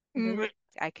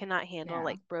 I cannot handle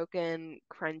like broken,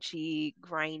 crunchy,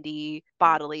 grindy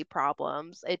bodily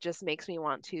problems. It just makes me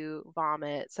want to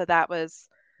vomit. So that was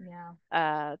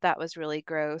really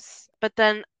gross. But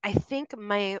then I think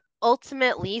my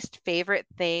ultimate least favorite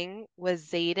thing was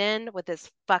Xaden with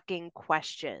his fucking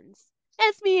questions.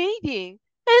 Ask me anything.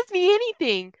 Ask me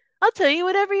anything. I'll tell you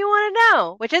whatever you want to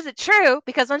know. Which isn't true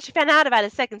because once you found out about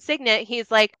his second signet, he's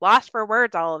like lost for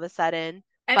words all of a sudden.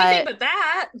 Anything but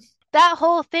that. That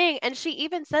whole thing. And she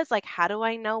even says, like, how do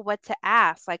I know what to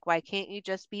ask? Like, why can't you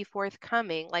just be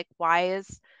forthcoming? Like, why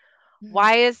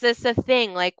is this a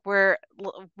thing? Like, we're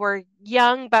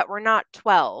young, but we're not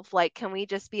 12. Like, can we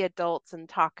just be adults and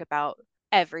talk about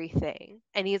everything?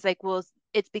 And he's like, well,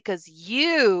 it's because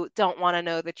you don't want to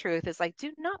know the truth. It's like,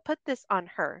 do not put this on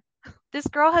her. This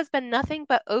girl has been nothing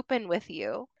but open with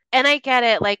you. And I get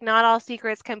it, like not all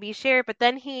secrets can be shared, but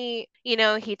then he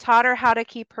taught her how to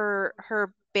keep her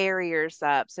barriers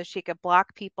up so she could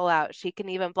block people out. She can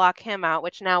even block him out,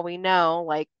 which now we know,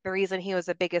 like the reason he was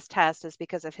the biggest test is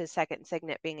because of his second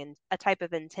signet being a type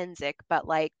of intrinsic. But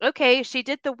like, okay, she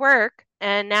did the work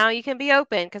and now you can be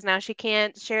open because now she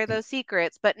can't share those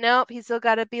secrets. But nope, he's still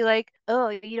got to be like, oh,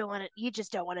 you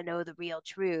just don't want to know the real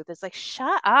truth. It's like,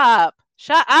 shut up.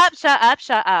 Shut up, shut up,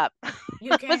 shut up.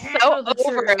 You can't handle the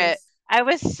truth. It. I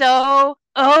was so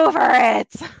over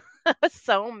it. I was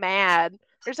so mad.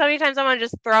 There's so many times I want to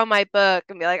just throw my book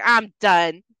and be like, I'm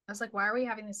done. I was like, why are we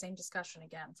having the same discussion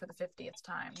again for the 50th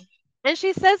time? And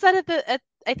she says that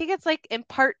I think it's like in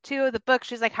part 2 of the book.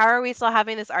 She's like, "How are we still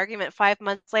having this argument 5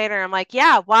 months later?" I'm like,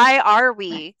 "Yeah, why are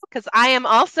we? Because I am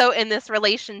also in this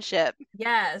relationship."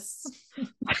 Yes.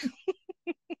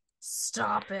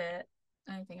 Stop it.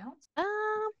 Anything else?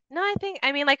 No,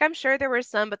 I mean, like, I'm sure there were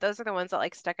some, but those are the ones that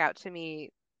like stuck out to me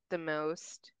the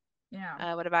most.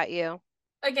 Yeah. What about you?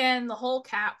 Again, the whole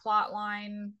cat plot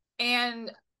line.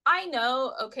 And I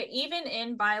know, okay, even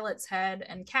in Violet's head,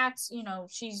 and Cat's,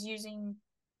 she's using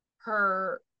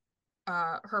her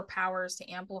her powers to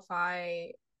amplify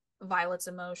Violet's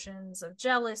emotions of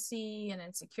jealousy and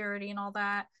insecurity and all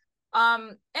that.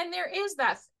 And there is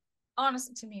that,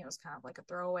 honestly, to me, it was kind of like a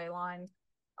throwaway line,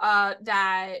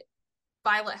 that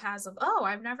Violet has of, oh,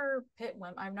 I've never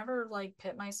like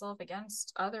pit myself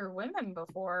against other women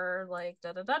before, like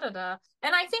da da da da da.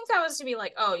 And I think that was to be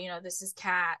like, oh, this is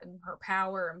Cat and her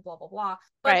power and blah blah blah.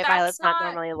 But Right, that's Violet's not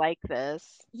not, normally like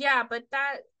this. yeah, but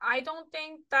that, I don't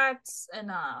think that's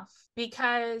enough,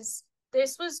 because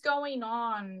this was going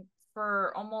on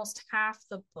for almost half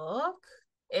the book,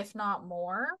 if not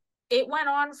more. It went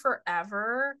on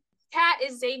forever. Cat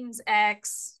is Zayden's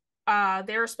ex.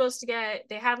 They were supposed to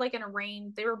they had like an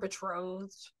arranged, they were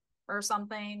betrothed or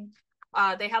something.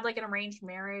 They had like an arranged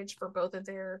marriage for both of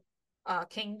their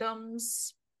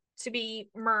kingdoms to be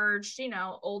merged,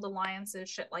 old alliances,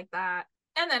 shit like that.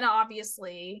 And then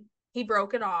obviously he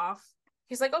broke it off.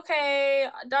 He's like, okay,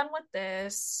 done with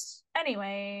this.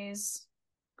 Anyways,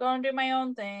 go and do my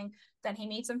own thing. Then he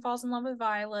meets and falls in love with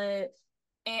Violet.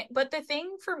 But the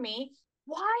thing for me,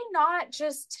 why not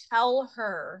just tell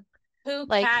her who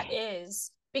Like, Cat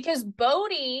is? Because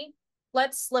Bodhi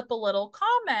lets slip a little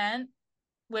comment,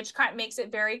 which kind of makes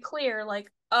it very clear,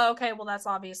 like, oh, okay, well, that's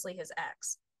obviously his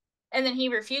ex. And then he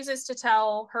refuses to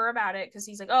tell her about it because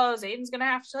he's like, oh, Zayden's gonna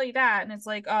have to tell you that. And it's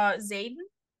like, Zayden?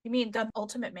 You mean the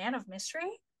ultimate man of mystery?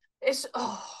 It's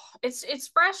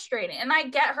frustrating. And I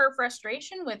get her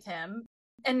frustration with him.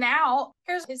 And now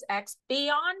here's his ex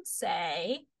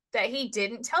fiance that he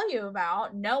didn't tell you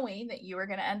about, knowing that you were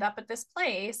gonna end up at this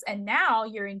place, and now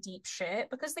you're in deep shit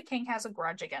because the king has a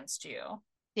grudge against you.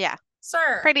 yeah,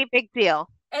 Sir, pretty big deal.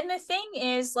 and the thing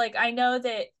is, like, I know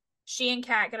that she and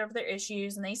Kat get over their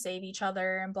issues and they save each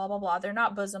other and blah blah blah. They're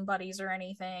not bosom buddies or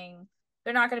anything.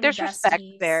 They're not going to be There's respect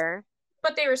besties, there.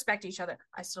 but they respect each other.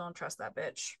 I still don't trust that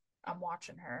bitch. I'm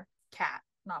watching her. Cat,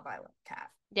 not Violet. Cat.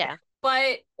 Yeah. Yeah.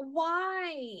 But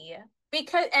why?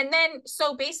 Because, and then,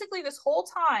 so basically, this whole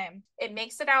time, it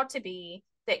makes it out to be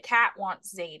that Kat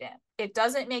wants Zayden. It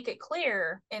doesn't make it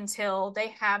clear until they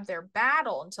have their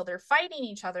battle, until they're fighting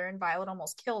each other, and Violet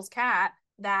almost kills Kat,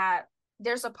 that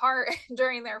there's a part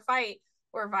during their fight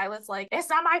where Violet's like, it's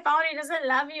not my fault he doesn't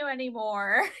love you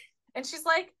anymore. And she's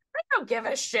like, I don't give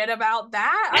a shit about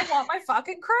that. I want my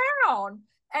fucking crown.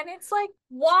 And it's like,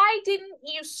 why didn't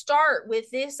you start with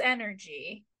this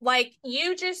energy? Like,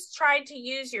 you just tried to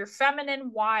use your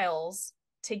feminine wiles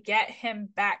to get him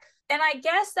back. And I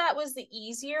guess that was the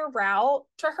easier route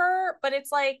to her, but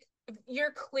it's like,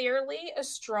 you're clearly a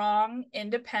strong,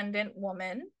 independent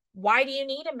woman. Why do you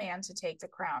need a man to take the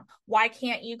crown? Why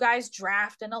can't you guys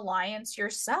draft an alliance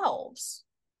yourselves?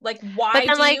 Like, But why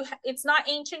then, do like, you? It's not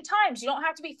ancient times. You don't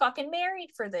have to be fucking married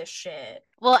for this shit.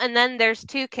 well, and then there's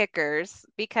two kickers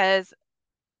because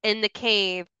in the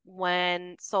cave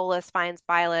when Solus finds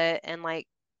Violet and like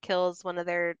kills one of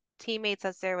their teammates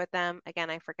that's there with them.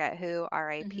 Again, I forget who, Mm-hmm.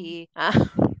 R.I.P.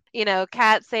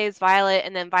 Kat saves Violet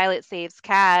and then Violet saves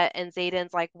Kat and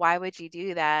Zayden's like, "Why would you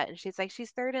do that?" And she's like,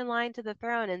 "She's third in line to the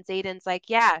throne." And Zayden's like,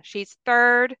 "Yeah, she's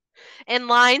third in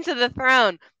line to the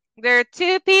throne. There are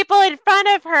two people in front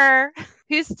of her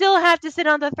who still have to sit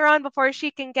on the throne before she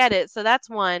can get it." So that's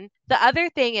one. The other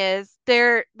thing is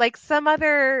there like some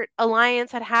other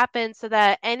alliance had happened so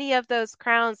that any of those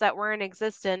crowns that weren't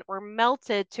existent were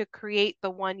melted to create the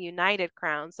one united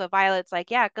crown. So Violet's like,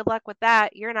 "Yeah, good luck with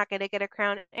that. You're not going to get a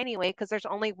crown anyway because there's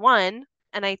only one."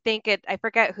 And I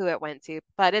forget who it went to,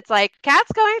 but it's like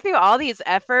Kat's going through all these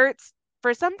efforts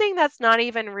for something that's not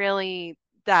even really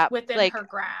that Within like her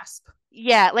grasp.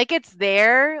 yeah, like it's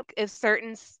there if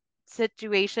certain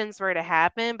situations were to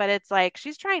happen, but it's like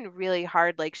she's trying really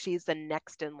hard, like she's the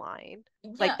next in line.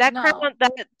 Like Yeah, that crown, no.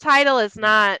 that title is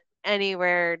not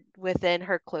anywhere within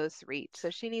her close reach, so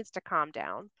she needs to calm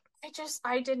down.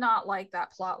 I did not like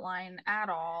that plot line at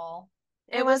all.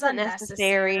 It It was wasn't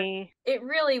unnecessary. necessary. It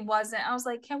really wasn't. I was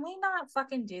like, can we not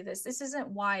fucking do this? This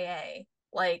isn't YA.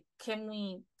 Like, can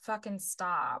we fucking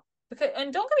stop? Because,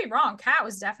 and don't get me wrong, Kat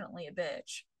was definitely a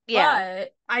bitch. Yeah.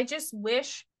 But I just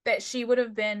wish that she would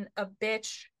have been a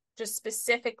bitch just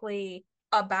specifically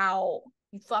about,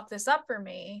 you fuck this up for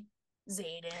me,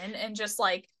 Zayden, and just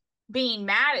like being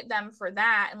mad at them for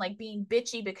that and like being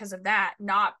bitchy because of that,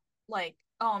 not like,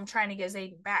 oh, I'm trying to get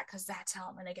Xaden back because that's how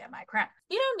I'm gonna get my crown.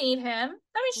 You don't need him.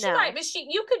 I mean, she might, No.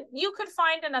 but you could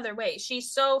find another way.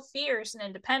 She's so fierce and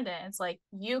independent. It's like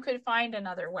you could find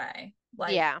another way.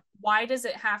 Like, Yeah. why does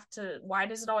it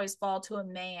always fall to a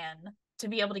man to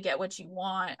be able to get what you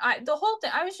want? The whole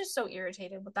thing, I was just so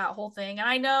irritated with that whole thing. And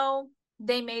I know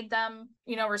they made them,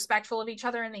 respectful of each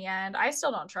other in the end. I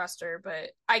still don't trust her,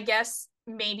 but I guess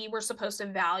maybe we're supposed to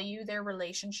value their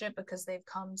relationship because they've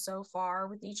come so far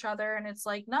with each other. And it's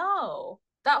like, no,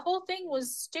 that whole thing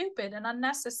was stupid and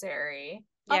unnecessary,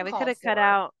 Yeah, uncalled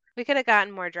for. we could have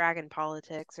gotten more dragon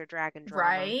politics or dragon drama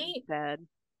Right? instead.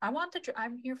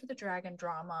 I'm here for the dragon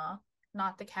drama,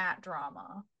 not the cat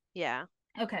drama. Yeah.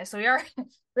 Okay, so we already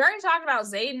talked about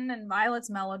Xaden and Violet's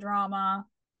melodrama.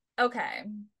 Okay,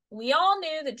 we all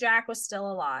knew that Jack was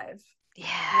still alive. Yeah.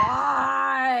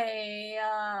 Why?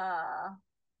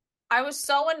 I was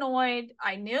so annoyed.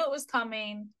 I knew it was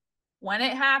coming. When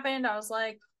it happened, I was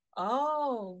like,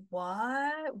 oh,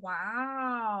 what?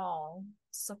 Wow.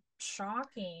 So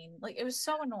shocking. Like, it was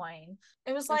so annoying.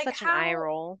 It was It's like, such an eye how?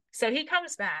 roll. So he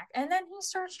comes back and then he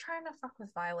starts trying to fuck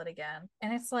with Violet again.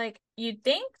 And it's like, you'd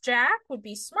think Jack would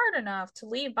be smart enough to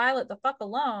leave Violet the fuck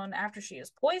alone after she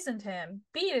has poisoned him,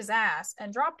 beat his ass,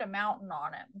 and dropped a mountain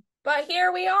on him. But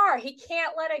here we are. He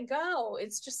can't let it go.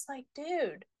 It's just like,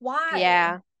 dude, why?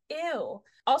 Yeah. Ew.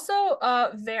 Also,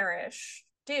 Varish,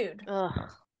 dude, Ugh.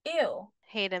 ew.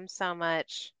 Hate him so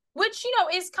much. Which,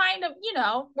 is kind of,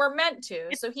 we're meant to.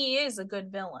 It's So he is a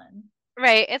good villain.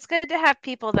 right. It's good to have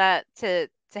people that to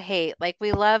hate. Like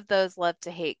we love those love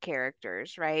to hate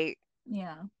characters, right?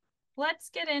 Yeah. Let's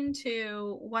get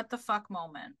into what the fuck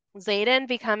moment. Xaden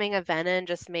becoming a Venom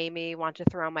just made me want to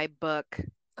throw my book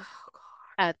Oh,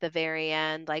 God. at the very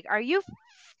end. Like, are you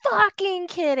fucking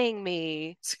kidding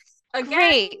me? Again,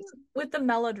 Great. with the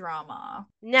melodrama.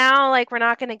 Now, like, we're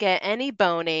not going to get any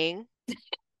boning.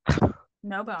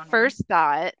 No boning. First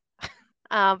thought.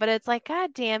 But it's like,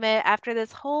 God damn it. After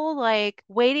this whole, like,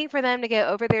 waiting for them to get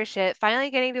over their shit, finally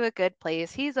getting to a good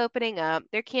place, he's opening up.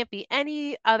 There can't be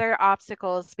any other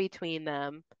obstacles between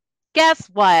them. Guess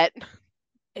what?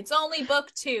 It's only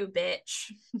book 2,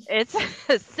 bitch. It's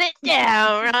sit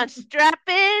down, we're on strap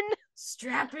in,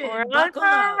 Strap we're in, on buckle for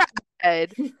a up.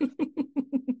 ride.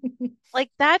 Like,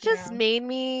 that just Yeah. made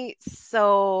me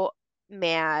so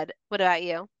mad. What about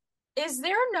you? Is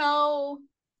there no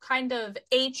kind of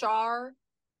HR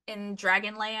in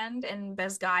Dragonland and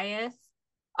Besgaiath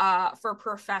for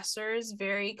professors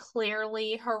very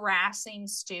clearly harassing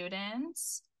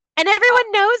students? And Uh,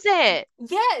 everyone knows it.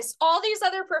 yes, all these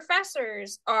other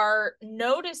professors are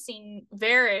noticing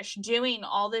Varish doing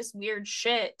all this weird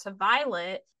shit to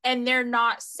Violet, and they're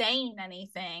not saying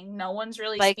anything. No one's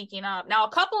really Like, speaking up. Now, a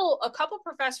couple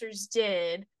professors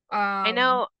did. I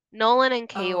know Nolan and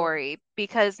Oh Kaori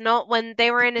because no, when they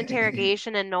were in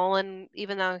interrogation and Nolan,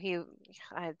 even though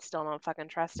I still don't fucking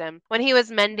trust him. When he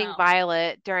was mending no,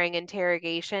 Violet during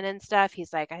interrogation and stuff,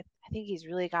 he's like, I think he's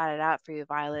really got it out for you,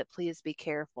 Violet. Please be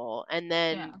careful. And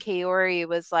then yeah, Kaori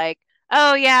was like,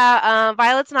 oh yeah,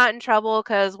 Violet's not in trouble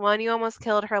because one, you almost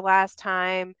killed her last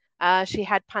time. She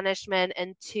had punishment,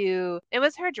 and two, it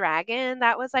was her dragon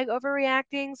that was like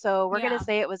overreacting. So we're gonna yeah,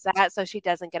 say it was that, so she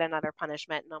doesn't get another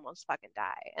punishment and almost fucking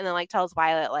die. And then like tells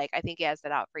Violet like, I think he has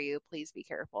it out for you. Please be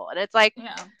careful. And it's like,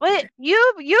 yeah. what?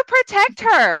 You protect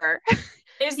her.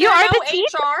 Is You there are no the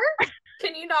teacher. HR?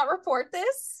 Can you not report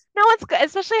this? No one's good,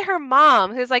 especially her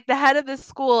mom, who's like the head of the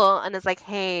school, and is like,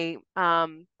 hey,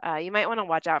 you might want to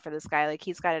watch out for this guy. Like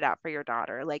he's got it out for your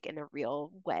daughter, like in a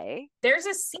real way. There's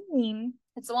a scene.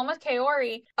 It's the one with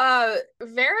Kaori.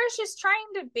 Varish is trying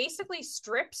to basically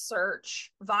strip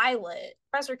search Violet.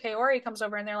 Professor Kaori comes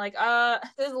over and they're like,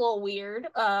 this is a little weird.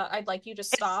 I'd like you to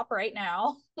It's stop right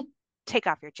now. take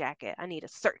off your jacket. I need to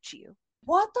search you.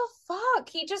 What the fuck?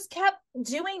 He just kept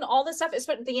doing all this stuff. It's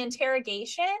the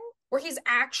interrogation where he's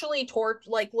actually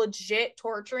like legit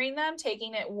torturing them,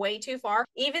 taking it way too far.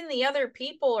 Even the other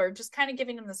people are just kind of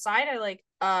giving him the side eye, like,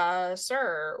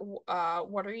 sir,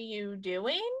 what are you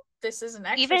doing? This is an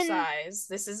Even exercise.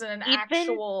 This isn't an even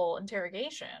actual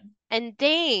interrogation. and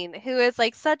Dane, who is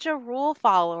like such a rule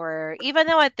follower, even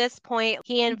though at this point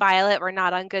he and Violet were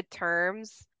not on good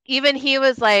terms, even he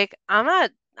was like, I'm not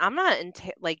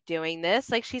like doing this.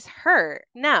 Like she's hurt.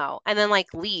 No. And then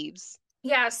like leaves.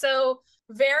 Yeah, so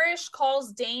Varish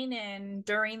calls Dane in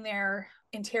during their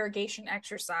interrogation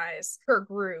exercise, her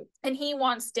group, and he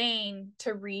wants Dane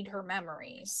to read her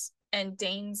memories. And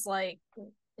Dane's like,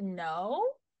 no.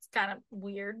 It's kind of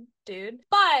weird, dude.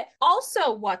 But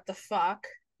also, what the fuck,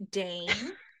 Dane?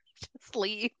 Just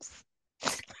leaves.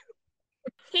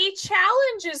 He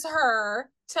challenges her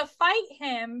to fight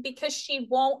him because she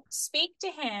won't speak to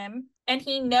him. And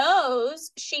he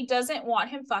knows she doesn't want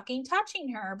him fucking touching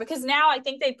her because now I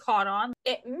think they've caught on.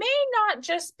 It may not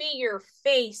just be your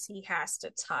face he has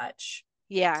to touch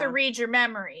to Yeah. read your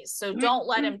memories. So don't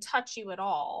let him touch you at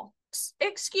all.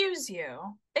 Excuse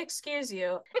you. Excuse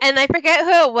you. And I forget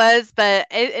who it was, but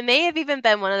it may have even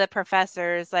been one of the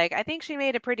professors. Like, I think she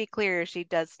made it pretty clear she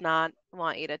does not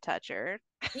want you to touch her.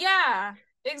 Yeah,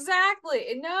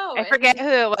 exactly. No. I forget who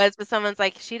it was, but someone's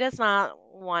like, she does not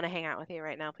want to hang out with you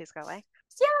right now. Please go away.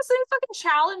 Yeah, so he fucking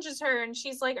challenges her and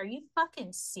she's like, are you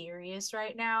fucking serious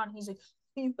right now? And he's like,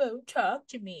 you won't talk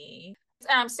to me.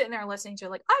 And I'm sitting there listening to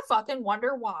it like, I fucking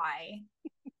wonder why.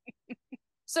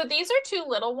 So these are two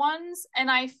little ones, and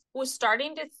I was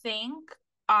starting to think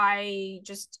I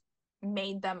just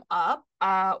made them up.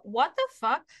 What the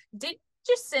fuck? Did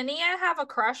Jacinia have a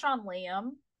crush on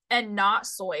Liam and not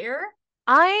Sawyer?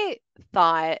 I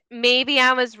thought maybe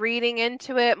I was reading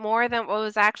into it more than what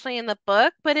was actually in the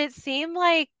book, but it seemed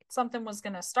Something was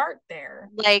gonna start there.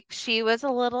 like she was a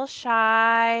little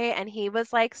shy and he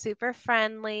was like super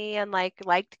friendly and like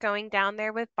liked going down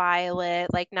there with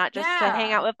Violet, like not just to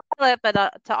hang out Yeah. with Violet,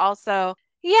 but to also,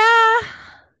 yeah.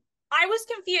 I was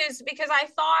confused because I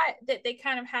thought that they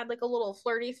kind of had like a little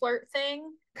flirty flirt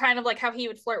thing, kind of like how he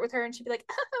would flirt with her and she'd be like,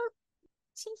 oh,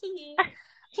 tee.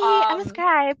 I'm a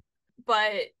scribe.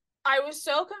 But I was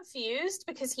so confused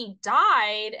because he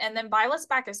died and then Violet's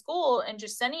back at school and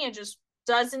Jasenia just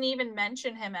doesn't even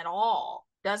mention him at all.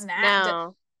 Doesn't act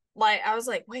No. like I was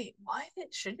like, wait, what?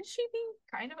 Shouldn't she be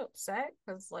kind of upset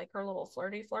because like her little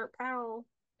flirty flirt pal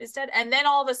is dead? And then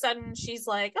all of a sudden she's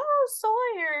like, oh,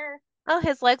 Sawyer. Oh,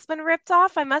 his leg's been ripped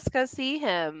off. I must go see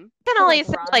him. I can He like only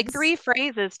say like runs. 3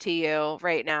 phrases to you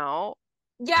right now,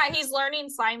 Yeah, he's learning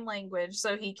sign language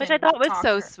so he which I can thought was talk to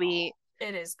so her. sweet.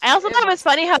 It is I cute. also It thought it was was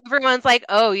funny how cute. everyone's like,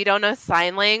 "Oh, you don't know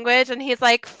sign language?" And he's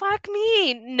like, "Fuck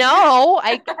me. No,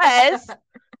 I guess.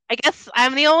 I guess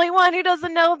I'm the only one who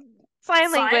doesn't know sign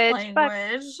Sign language." Fuck.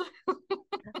 language.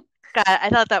 God, I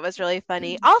thought that was really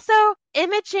funny. Also,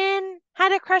 Imogen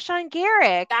had a crush on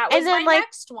Garrick. That And was then my like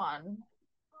next one.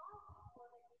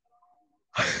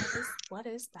 What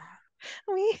is that?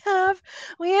 we have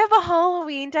we have a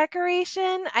Halloween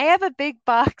decoration. I have a big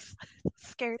box.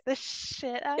 Scared the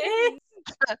shit out of me.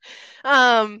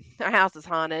 Our house is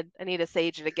haunted. I need to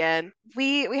sage it again.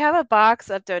 We have a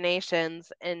box of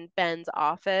donations in Ben's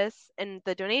office, and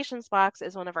the donations box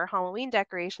is one of our Halloween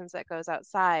decorations that goes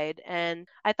outside. And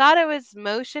I thought it was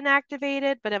motion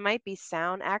activated, but it might be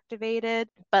sound activated.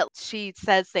 But she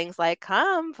says things like,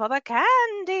 "Come for the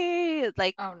candy,"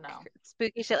 like Oh no.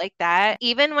 spooky shit like that.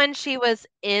 Even when she was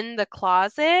in the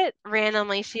closet,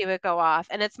 randomly she would go off.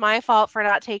 And it's my fault for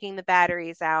not taking the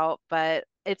batteries out, but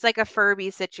it's like a Furby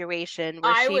situation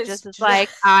where I she was just is just like,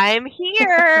 I'm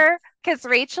here. Because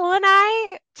Rachel and I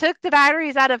took the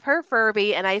batteries out of her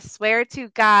Furby, and I swear to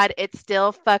God, it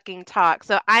still fucking talks.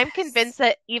 So I'm convinced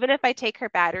that even if I take her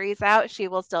batteries out, she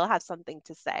will still have something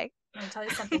to say. I'm gonna tell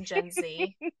you something, Gen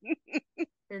Z.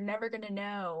 You're never gonna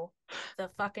know the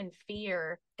fucking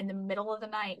fear in the middle of the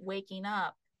night waking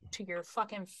up to your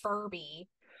fucking Furby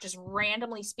just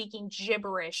randomly speaking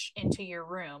gibberish into your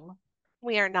room.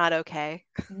 We are not okay.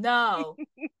 No.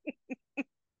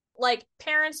 Like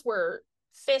parents were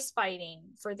fist fighting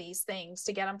for these things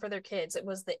to get them for their kids. It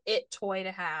was the it toy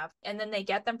to have. And then they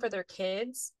get them for their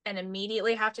kids and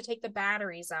immediately have to take the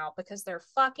batteries out because they're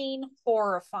fucking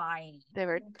horrifying. They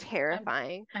were I'm,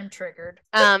 terrifying. I'm triggered.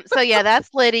 So yeah,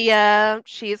 that's Lydia.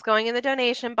 She's going in the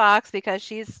donation box because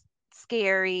she's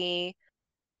scary.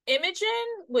 Imogen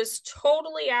was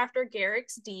totally after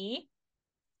Garrick's D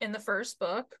in the first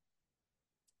book.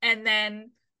 And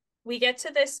then we get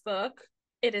to this book.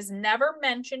 It is never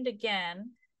mentioned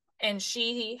again. And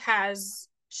she has,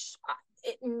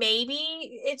 maybe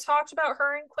it talked about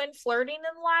her and Quinn flirting in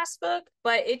the last book,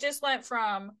 but it just went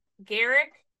from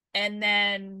Garrick and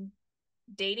then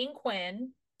dating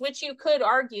Quinn, which you could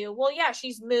argue, well, yeah,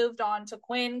 she's moved on to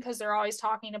Quinn because they're always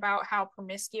talking about how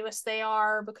promiscuous they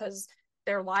are because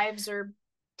their lives are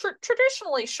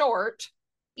traditionally short.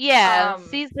 Yeah, Um,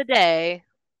 seize the day.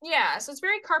 yeah, so it's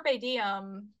very carpe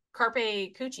diem,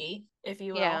 carpe coochie, if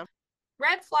you Yeah. will.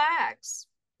 Red flags.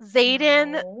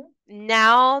 Xaden, No.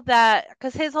 now that,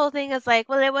 because his whole thing is like,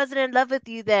 well, I wasn't in love with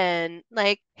you then.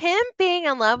 Like, him being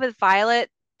in love with Violet,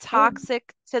 Oh,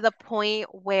 toxic to the point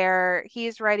where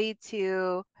he's ready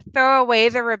to throw away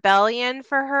the rebellion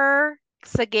for her.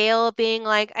 Sigale being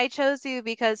like, I chose you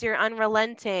because you're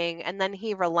unrelenting, and then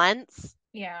he relents.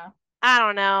 yeah. I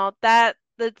don't know. That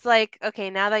it's like, okay,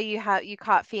 now that you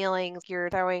caught feelings, you're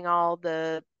throwing all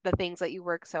the things that you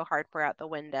worked so hard for out the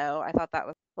window. I thought that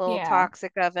was a little Yeah.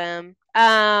 toxic of him.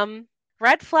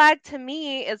 Red flag to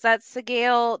me is that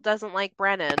Sigale doesn't like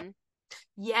Brennan.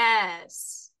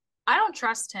 Yes. I don't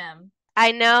trust him.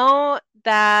 I know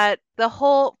that the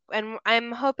whole, and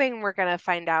I'm hoping we're gonna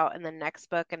find out in the next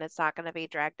book, and it's not gonna be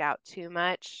dragged out too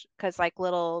much, because like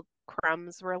little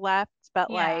crumbs were left. But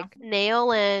Yeah. like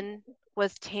Naolin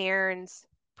was Tairn's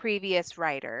previous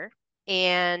writer,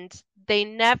 and they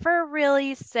never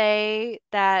really say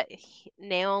that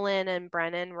Naolin and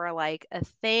Brennan were like a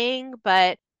thing,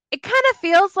 but it kind of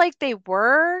feels like they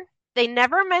were. They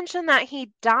never mention that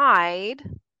he died.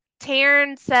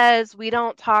 Tairn says we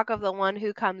don't talk of the one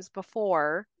who comes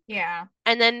before. Yeah.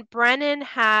 And then Brennan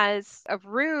has a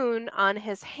rune on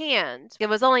his hand. It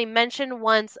was only mentioned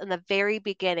once in the very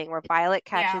beginning where Violet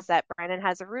Yeah. catches that Brennan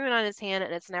has a rune on his hand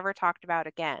and it's never talked about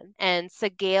again. And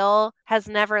Sigale has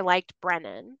never liked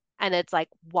Brennan. And it's like,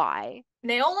 why?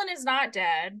 Naolin is not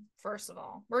dead, first of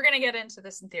all. We're going to get into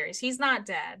this in theories. He's not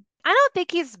dead. I don't think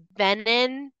he's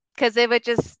Venin because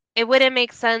it wouldn't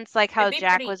make sense like It'd how be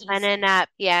Jack pretty was Venin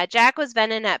easy. at Jack was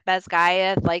Venin at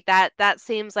Besgaiath. Like that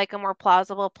seems like a more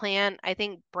plausible plan. I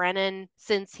think Brennan,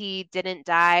 since he didn't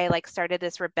die, like started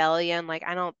this rebellion. Like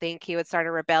I don't think he would start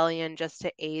a rebellion just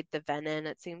to aid the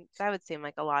Venin. That would seem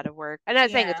like a lot of work. I'm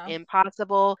not saying it's Yeah.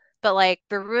 impossible, but like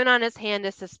the rune on his hand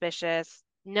is suspicious.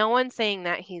 No one's saying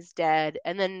that he's dead.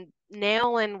 And then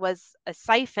Naolin was a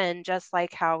siphon, just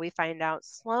like how we find out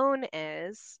Sloane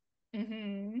is.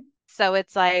 Mm-hmm. So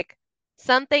it's like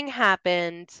something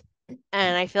happened,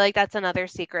 and I feel like that's another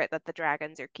secret that the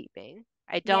dragons are keeping.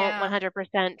 I don't Yeah.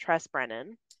 100% trust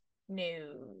Brennan.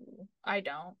 No, I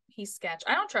don't. He's sketch.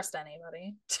 I don't trust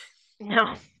anybody.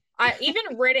 No. I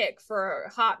even Riddick for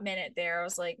a hot minute there. I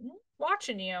was like,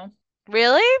 watching you.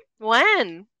 Really?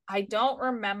 When? I don't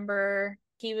remember.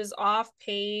 He was off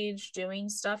page doing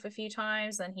stuff a few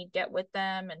times, then he'd get with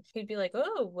them and he'd be like,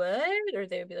 "Oh, what?" Or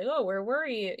they'd be like, "Oh, where were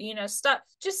you?" Stuff,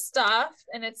 just stuff.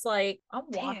 And it's like,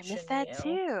 I'm Dang, I missed watching that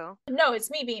you. too. No,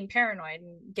 it's me being paranoid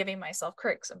and giving myself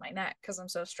cricks in my neck because I'm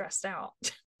so stressed out.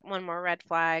 One more red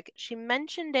flag. She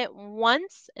mentioned it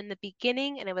once in the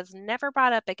beginning and it was never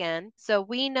brought up again. So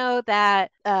we know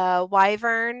that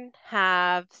wyvern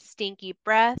have stinky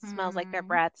breath, smells like their Mm-hmm.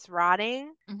 breath's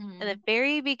rotting. In Mm-hmm. the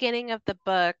very beginning of the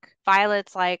book,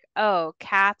 Violet's like, oh,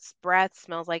 Cat's breath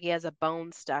smells like he has a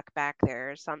bone stuck back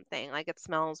there or something. Like it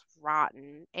smells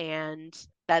rotten. And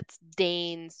that's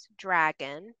Dane's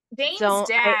dragon. Dane's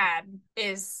Don't I dad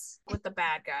is with the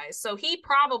bad guys, so he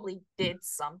probably did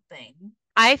something.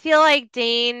 I feel like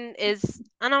Dane is,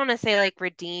 I don't want to say like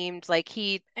redeemed, like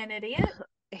An idiot?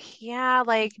 yeah,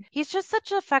 like he's just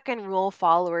such a fucking rule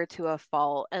follower to a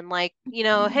fault. And like,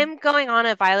 Mm-hmm. him going on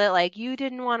at Violet, like, you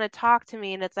didn't want to talk to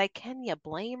me. And it's like, can you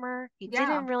blame her? You Yeah.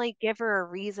 didn't really give her a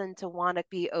reason to want to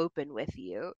be open with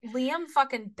you. Liam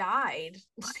fucking died.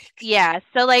 Like, Yeah,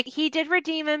 so like he did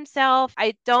redeem himself.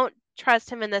 I don't trust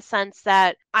him in the sense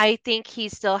that I think he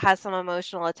still has some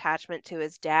emotional attachment to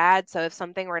his dad. So if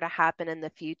something were to happen in the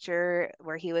future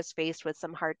where he was faced with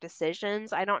some hard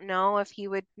decisions, I don't know if he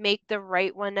would make the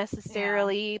right one yeah.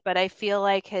 necessarily, but I feel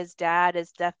like his dad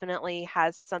is definitely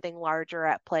has something larger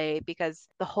at play because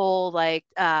the whole like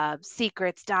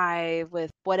secrets die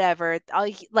with whatever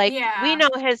like we Yeah. know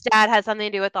his dad had something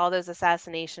to do with all those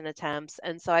assassination attempts,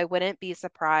 and so I wouldn't be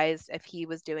surprised if he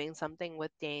was doing something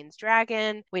with Dane's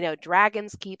dragon. We know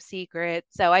dragons keep secrets,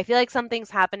 so I feel like something's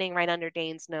happening right under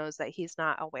Dane's nose that he's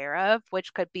not aware of,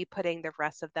 which could be putting the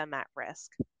rest of them at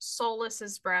risk.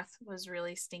 Solas's breath was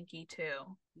really stinky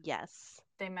too. Yes.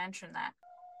 They mentioned that.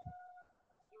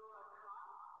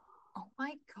 Oh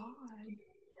my god.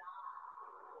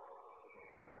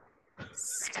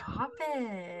 Stop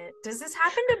it. Does this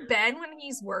happen to Ben when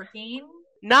he's working?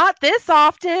 Not this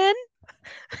often.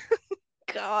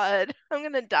 God, I'm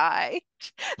gonna die.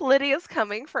 Lydia's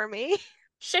coming for me.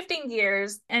 Shifting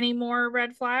gears, any more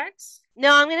red flags?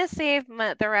 No, I'm gonna save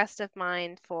the rest of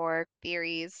mine for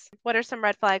theories. What are some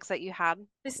red flags that you had?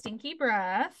 The stinky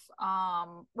breath,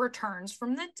 returns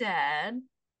from the dead,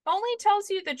 only tells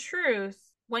you the truth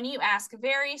when you ask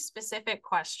very specific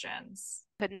questions.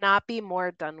 Could not be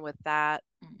more done with that.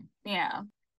 Yeah.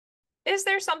 Is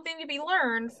there something to be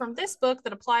learned from this book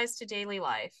that applies to daily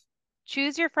life?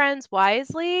 Choose your friends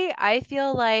wisely. I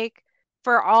feel like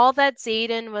for all that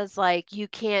Xaden was like, you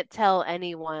can't tell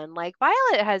anyone, like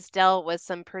Violet has dealt with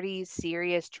some pretty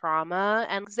serious trauma,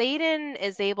 and Xaden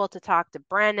is able to talk to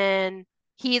Brennan.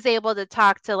 He's able to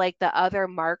talk to like the other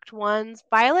marked ones.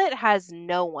 Violet has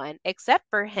no one except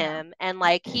for Yeah. him, and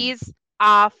like he's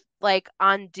off like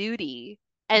on duty.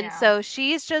 And Yeah. so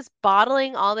she's just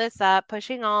bottling all this up,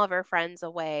 pushing all of her friends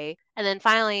away. And then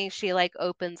finally she like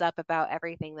opens up about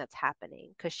everything that's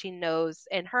happening because she knows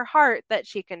in her heart that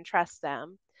she can trust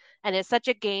them. And it's such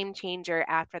a game changer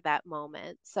after that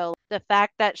moment. So the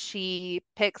fact that she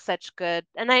picks such good,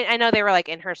 and I know they were like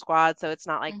in her squad, so it's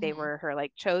not like they Hmm. were her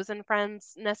like chosen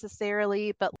friends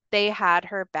necessarily, but they had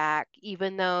her back,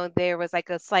 even though there was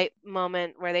like a slight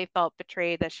moment where they felt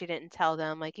betrayed that she didn't tell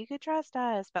them, like, you could trust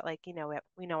us, but like,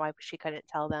 we know why she couldn't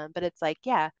tell them. But it's like,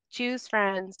 yeah, choose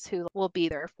friends who will be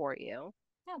there for you.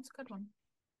 Yeah, it's a good one.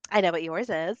 I know what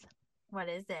yours is. What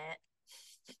is it?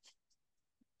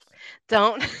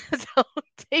 Don't don't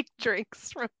take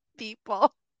drinks from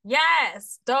people.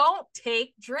 Yes, don't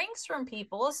take drinks from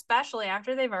people, especially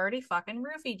after they've already fucking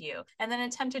roofied you and then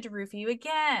attempted to roofie you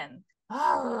again.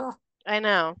 Ugh. I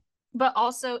know. But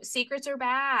also, secrets are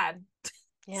bad.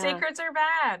 Yeah. Secrets are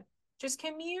bad. Just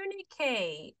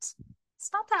communicate. It's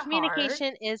not that hard.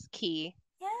 Communication is key.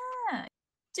 Yeah.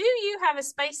 Do you have a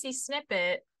spicy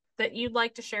snippet that you'd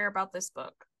like to share about this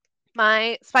book?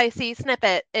 My spicy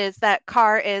snippet is that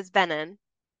Carr is Venom.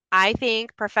 I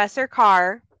think Professor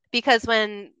Carr, because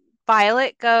when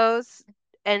Violet goes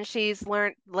and she's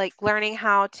learning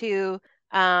how to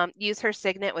use her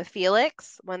signet with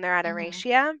Felix when they're at Mm-hmm.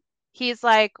 Erasia, he's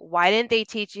like, "Why didn't they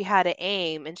teach you how to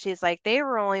aim?" And she's like, "They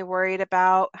were only worried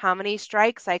about how many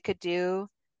strikes I could do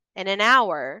in an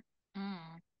hour." Mm.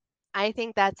 I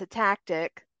think that's a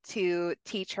tactic to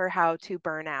teach her how to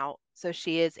burn out, so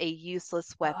she is a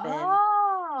useless weapon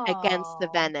against the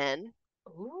Oh. Venom.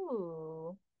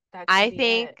 Ooh. That could I be it.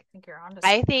 think I think you're onto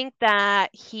I something. think that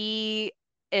he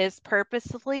is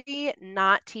purposefully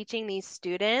not teaching these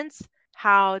students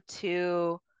how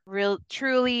to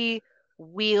truly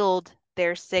wield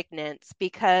their signets,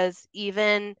 because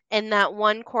even in that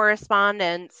one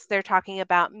correspondence they're talking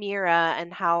about Mira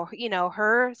and how,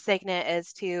 her signet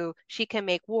is to she can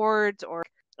make wards or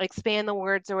expand the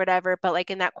words or whatever, but like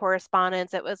in that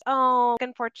correspondence it was, oh,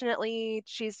 unfortunately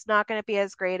she's not going to be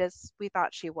as great as we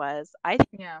thought she was. I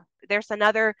Yeah. There's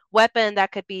another weapon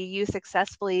that could be used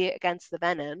successfully against the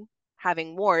Venom,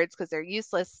 having wards, because they're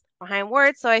useless behind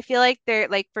wards. So I feel like they're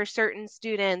like, for certain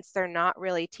students, they're not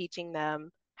really teaching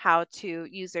them how to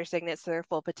use their signets to their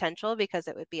full potential because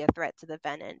it would be a threat to the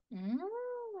Venom.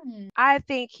 Mm. I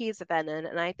think he's a Venom,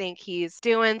 and I think he's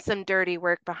doing some dirty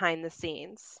work behind the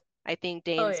scenes. I think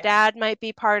Oh Dane's yeah. dad might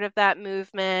be part of that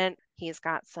movement. He's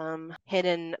got some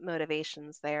hidden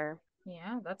motivations there.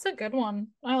 Yeah, that's a good one.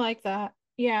 I like that.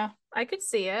 Yeah, I could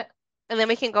see it. And then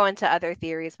we can go into other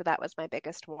theories, but that was my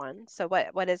biggest one. So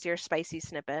what is your spicy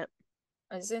snippet?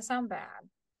 It's gonna sound bad,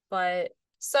 but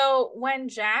so when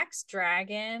Jack's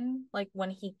dragon, like when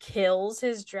he kills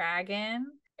his dragon,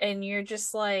 and you're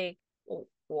just like,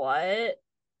 what?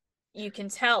 You can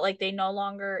tell, like they no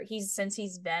longer since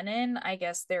he's Venom, I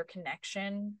guess their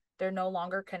connection, they're no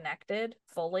longer connected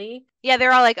fully. Yeah,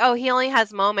 they're all like, "Oh, he only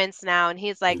has moments now," and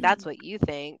he's like, "That's what you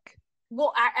think."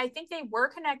 Well, I think they were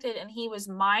connected, and he was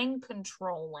mind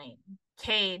controlling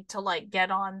Cade to like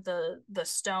get on the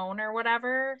stone or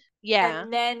whatever, Yeah.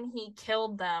 and then he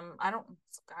killed them. I don't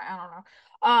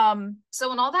know. So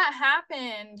when all that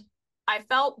happened, I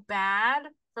felt bad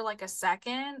for like a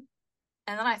second,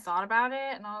 and then I thought about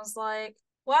it, and I was like,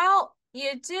 well,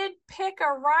 you did pick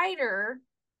a writer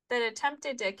that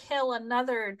attempted to kill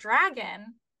another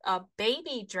dragon, a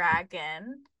baby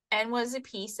dragon, and was a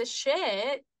piece of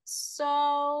shit.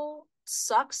 So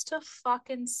sucks to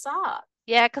fucking suck.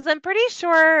 Yeah, because I'm pretty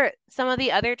sure some of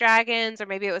the other dragons, or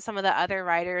maybe it was some of the other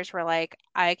writers, were like,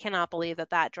 "I cannot believe that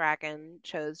that dragon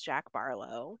chose Jack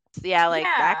Barlow." So yeah, like,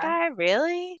 that Yeah. guy,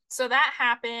 really? So that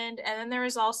happened. And then there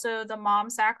was also the mom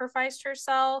sacrificed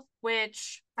herself,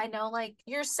 which I know, like,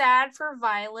 you're sad for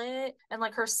Violet and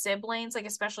like her siblings, like,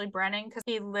 especially Brennan, because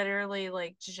he literally,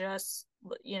 like, just,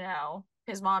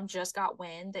 his mom just got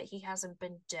wind that he hasn't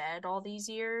been dead all these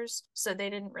years. So they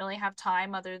didn't really have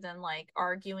time other than like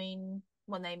arguing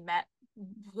when they met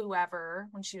whoever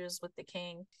when she was with the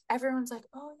king. Everyone's like,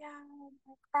 oh yeah,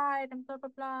 I cried and blah blah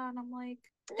blah. And I'm like,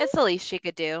 It's the least she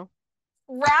could do.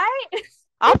 right?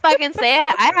 I'll fucking say it.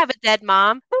 I have a dead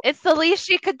mom. It's the least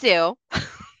she could do.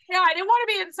 Yeah, I didn't want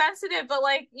to be insensitive, but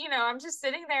like, I'm just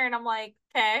sitting there and I'm like,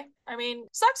 okay. I mean,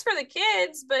 sucks for the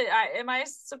kids, but am I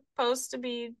supposed to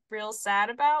be real sad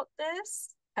about this?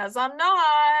 Because I'm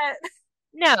not.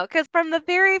 No, because from the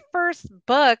very first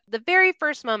book, the very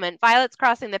first moment, Violet's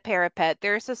crossing the parapet,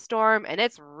 there's a storm and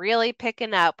it's really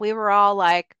picking up. We were all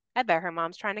like, I bet her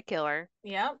mom's trying to kill her.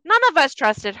 Yep. None of us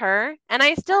trusted her, and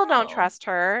I still don't No. trust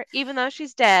her, even though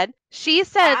she's dead. She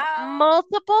says Wow.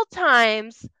 multiple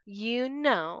times, you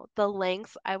know the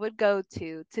lengths I would go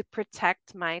to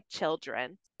protect my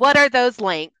children. What are those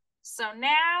lengths? So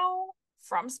now,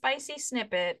 from spicy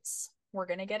snippets, we're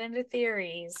going to get into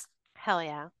theories. Hell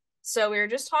yeah. So we were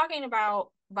just talking about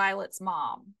Violet's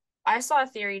mom. I saw a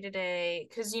theory today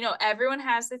because, everyone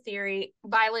has the theory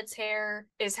Violet's hair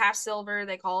is half silver.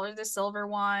 They call her the silver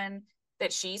one,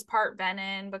 that she's part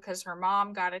venom because her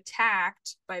mom got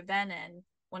attacked by venom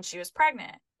when she was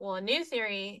pregnant. Well, a new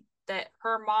theory that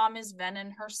her mom is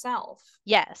venom herself.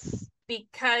 Yes.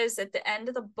 Because at the end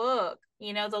of the book,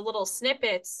 the little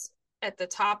snippets at the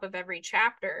top of every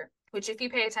chapter, which if you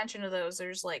pay attention to those,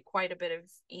 there's like quite a bit of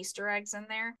Easter eggs in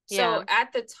there. Yeah. So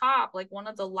at the top, like one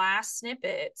of the last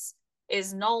snippets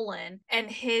is Nolan and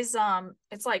his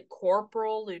it's like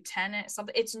corporal, lieutenant,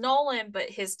 something. It's Nolan, but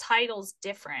his title's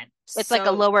different. It's like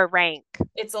a lower rank.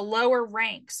 It's a lower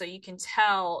rank, so you can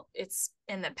tell it's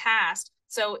in the past.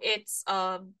 So it's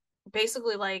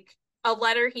basically like a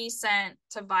letter he sent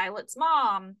to Violet's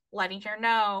mom, letting her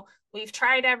know we've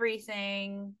tried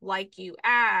everything like you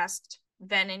asked.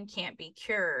 Venom can't be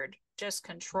cured, just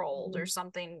controlled, or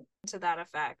something to that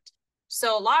effect.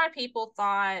 So a lot of people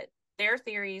thought their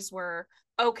theories were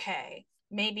okay,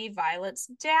 maybe Violet's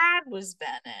dad was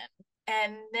Venom.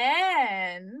 And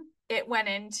then it went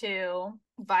into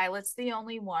Violet's the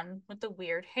only one with the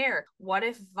weird hair. What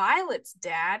if Violet's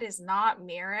dad is not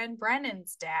Mira and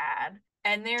Brennan's dad?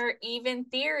 And there are even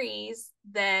theories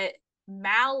that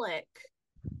Malik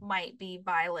might be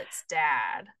Violet's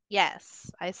dad.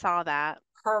 Yes, I saw that.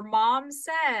 Her mom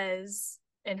says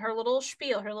in her little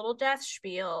spiel, her little death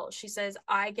spiel, she says,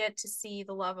 I get to see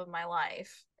the love of my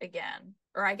life again,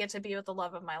 or I get to be with the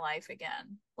love of my life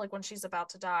again, like when she's about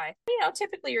to die.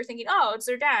 Typically you're thinking, oh, it's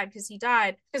their dad because he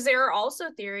died. Because there are also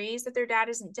theories that their dad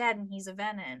isn't dead and he's a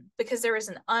Venom, because there is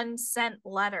an unsent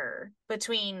letter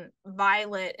between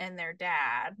Violet and their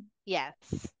dad. Yes.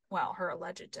 Well, her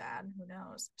alleged dad, who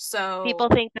knows? So people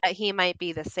think that he might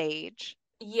be the Sage.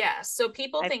 Yeah, so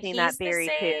people think seen he's that the theory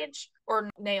too. Sage or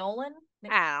Naolan.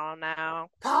 I don't know.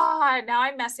 God, now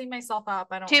I'm messing myself up.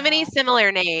 I don't Too many know.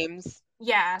 similar names.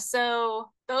 Yeah, so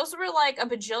those were like a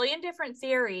bajillion different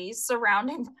theories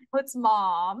surrounding Violet's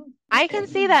mom. I can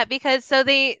see that because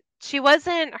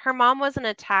her mom wasn't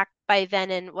attacked by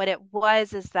venom. What it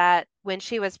was is that when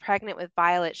she was pregnant with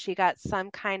Violet, she got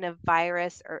some kind of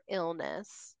virus or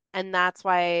illness. And that's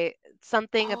why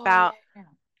something about, yeah.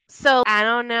 so I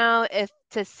don't know if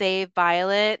to save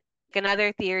Violet,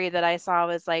 another theory that I saw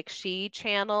was like she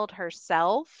channeled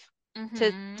herself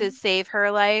to save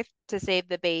her life, to save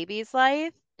the baby's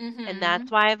life. And that's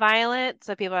why Violet.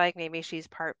 So people are like, maybe she's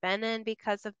part venom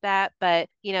because of that. But,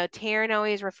 Taryn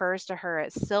always refers to her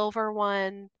as Silver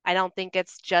One. I don't think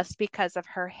it's just because of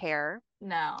her hair.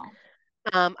 No.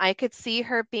 I could see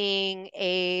her being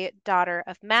a daughter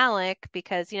of Malik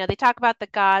because, they talk about the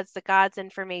gods. The gods'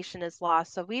 information is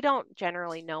lost. So we don't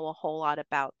generally know a whole lot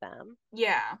about them.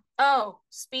 Yeah. Oh,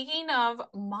 speaking of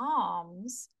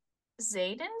moms,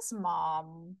 Zayden's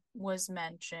mom was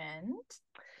mentioned.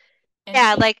 And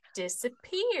yeah, she like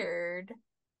disappeared.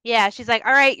 Yeah, she's like,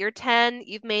 all right, you're 10,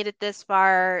 you've made it this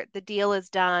far, the deal is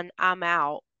done, I'm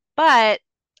out. But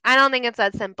I don't think it's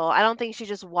that simple. I don't think she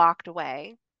just walked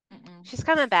away. Mm-mm. She's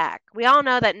coming back. We all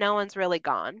know that no one's really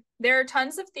gone. There are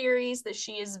tons of theories that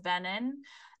she is Venom.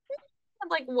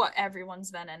 Like what everyone's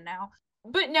Venom now.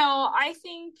 But no, I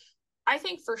think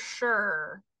for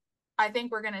sure, I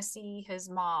think we're gonna see his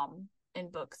mom in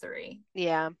book 3.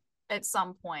 Yeah. At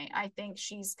some point. I think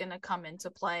she's gonna come into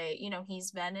play.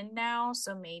 He's Venom now,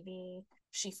 so maybe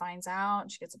she finds out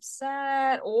and she gets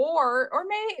upset, or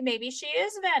maybe she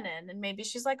is Venom and maybe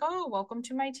she's like, oh, welcome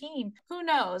to my team. Who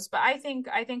knows? But I think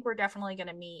we're definitely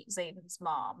gonna meet Zayden's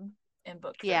mom in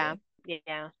book 3.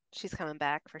 Yeah, she's coming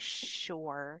back for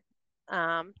sure.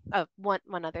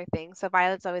 One other thing. So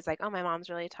Violet's always like, oh, my mom's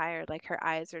really tired. Like her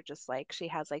eyes are just like she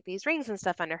has like these rings and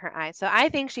stuff under her eyes. So I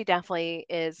think she definitely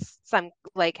is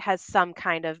has some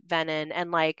kind of venom,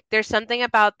 and like there's something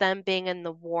about them being in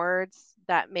the wards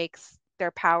that makes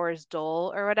their powers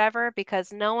dull or whatever,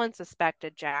 because no one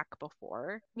suspected Jack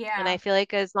before. Yeah. And I feel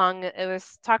like as long it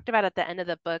was talked about at the end of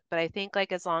the book, but I think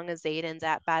like as long as Zayden's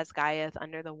at Basgiath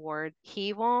under the ward,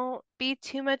 he won't be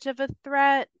too much of a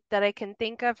threat that I can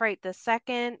think of right this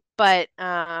second. But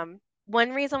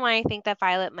one reason why I think that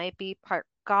Violet might be part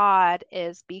God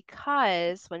is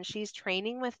because when she's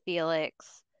training with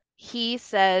Felix, he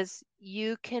says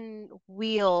you can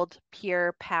wield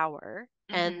pure power.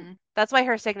 And that's why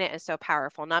her signet is so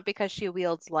powerful, not because she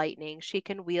wields lightning. She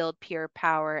can wield pure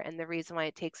power. And the reason why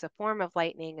it takes a form of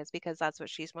lightning is because that's what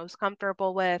she's most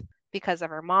comfortable with because of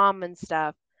her mom and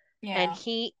stuff. Yeah. And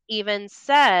he even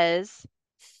says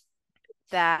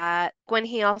that when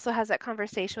he also has that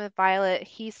conversation with Violet,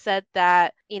 he said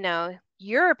that,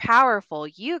 you're powerful.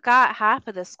 You got half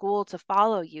of the school to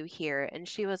follow you here. And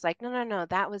she was like, no, no, no,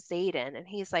 that was Xaden. And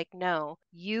he's like, no,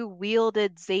 you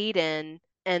wielded Xaden.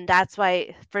 And that's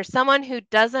why, for someone who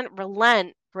doesn't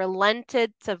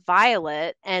relented to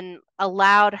Violet and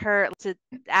allowed her to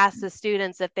ask the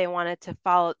students if they wanted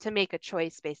to make a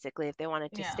choice, basically, if they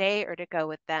wanted to Yeah. stay or to go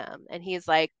with them. And he's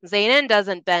like, Xaden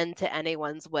doesn't bend to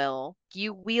anyone's will.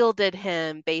 You wielded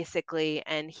him, basically,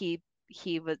 and he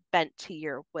was bent to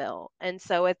your will. And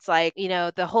so it's like,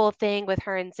 the whole thing with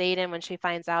her and Xaden when she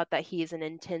finds out that he's an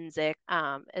intrinsic,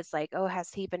 is like, oh,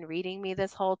 has he been reading me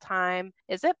this whole time?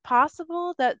 Is it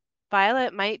possible that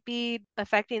Violet might be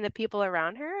affecting the people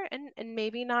around her and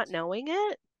maybe not knowing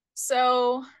it?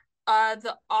 So,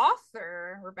 the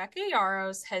author, Rebecca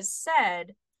Yarros, has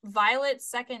said Violet's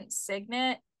second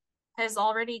signet has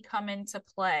already come into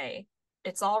play.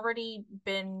 It's already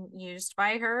been used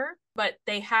by her, but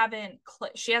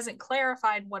she hasn't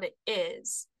clarified what it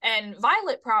is. And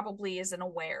Violet probably isn't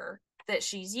aware that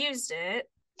she's used it.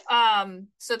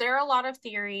 So there are a lot of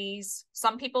theories.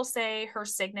 Some people say her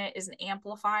signet is an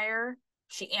amplifier.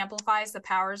 She amplifies the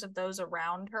powers of those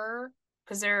around her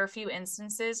because there are a few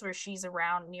instances where she's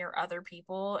around near other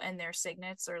people and their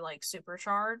signets are like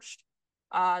supercharged.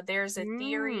 There's a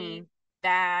theory Mm.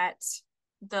 that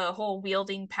the whole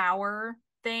wielding power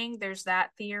thing, there's that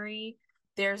theory.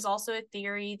 There's also a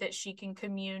theory that she can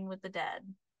commune with the dead.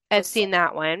 I've seen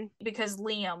that one. Because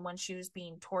Liam, when she was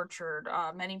being tortured,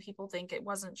 many people think it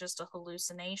wasn't just a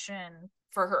hallucination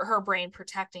for her brain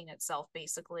protecting itself,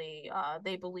 basically.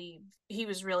 They believe he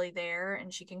was really there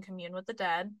and she can commune with the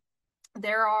dead.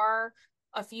 There are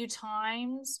a few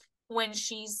times when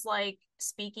she's like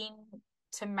speaking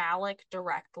to Malik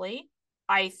directly.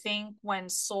 I think when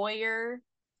Sawyer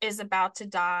is about to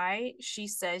die, she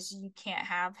says, "You can't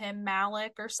have him,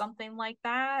 Malik," or something like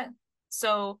that.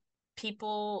 So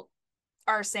people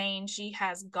are saying she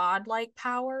has godlike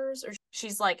powers, or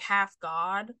she's like half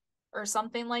god, or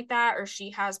something like that, or she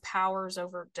has powers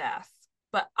over death.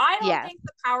 But I don't Yes, think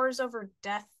the powers over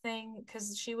death thing,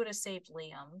 because she would have saved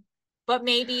Liam. But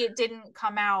maybe it didn't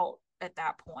come out at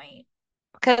that point.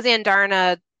 because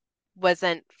Andarna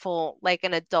wasn't full, like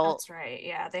an adult That's right.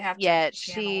 Yeah, they have to yet.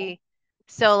 channel.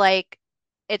 So like,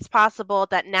 it's possible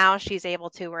that now she's able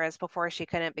to, whereas before she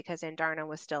couldn't because Andarna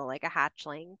was still like a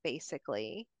hatchling,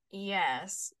 basically.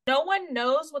 Yes. No one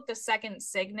knows what her second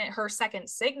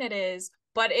signet is,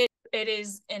 but it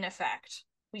is in effect.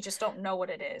 We just don't know what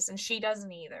it is, and she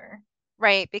doesn't either.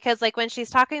 Right, because like when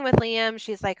she's talking with Liam,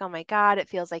 she's like, "Oh my God, it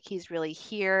feels like he's really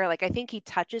here." Like I think he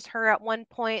touches her at one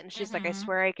point and she's like, "I Mm-hmm.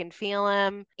 swear I can feel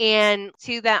him." And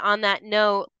to that on that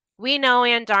note, we know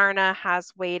Andarna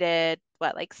has waited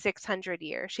what, like 600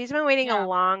 years. She's been waiting a Yeah.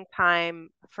 long time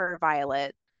for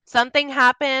Violet. Something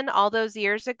happened all those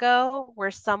years ago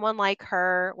where someone like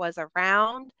her was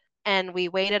around and we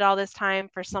waited all this time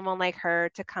for someone like her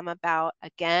to come about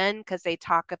again because they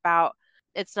talk about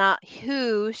it's not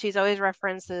who, she's always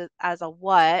referenced as a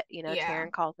what. Yeah.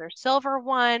 Taryn calls her Silver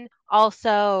One.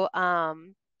 Also,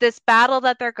 this battle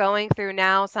that they're going through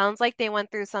now sounds like they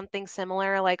went through something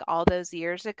similar like all those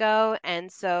years ago.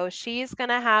 And so she's going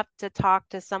to have to talk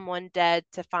to someone dead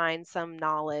to find some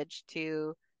knowledge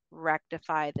to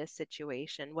rectify this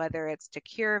situation, whether it's to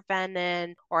cure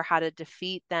Venom or how to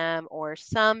defeat them or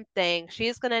something.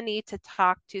 She's going to need to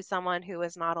talk to someone who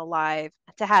is not alive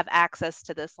to have access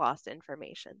to this lost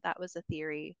information. That was a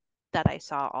theory that I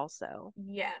saw also.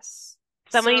 Yes.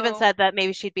 Someone even So, said that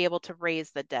maybe she'd be able to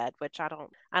raise the dead, which I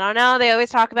don't know. They always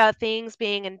talk about things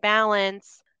being in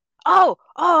balance.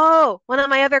 Oh, one of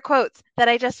my other quotes that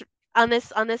I just on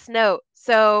this note.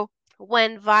 So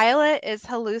when Violet is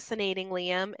hallucinating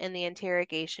Liam in the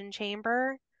interrogation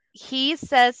chamber, he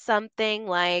says something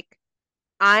like,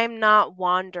 "I'm not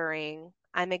wandering.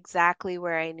 I'm exactly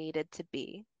where I needed to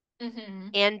be."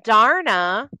 mhm. And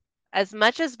Darna, as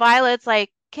much as Violet's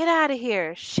like, "Get out of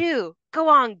here, shoo, go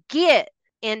on, get."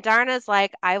 And Darna's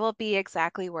like, "I will be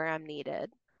exactly where I'm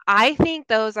needed." I think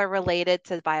those are related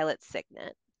to Violet's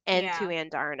signet and to Yeah.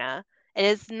 Andarna. It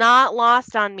is not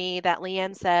lost on me that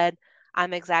Liam said,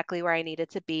 "I'm exactly where I needed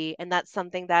to be." And that's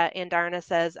something that Andarna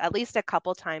says at least a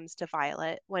couple times to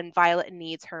Violet when Violet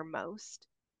needs her most.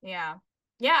 Yeah.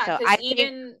 Yeah, So because I think,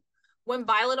 even when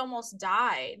Violet almost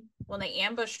died, when they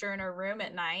ambushed her in her room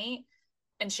at night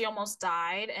and she almost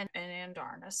died, and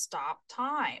Andarna stopped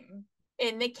time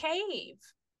in the cave.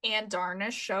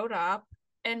 Andarna showed up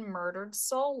and murdered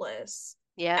Solus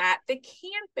yep, at the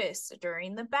campus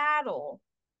during the battle.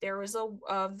 There was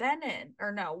a venom,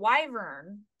 or no,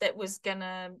 wyvern, that was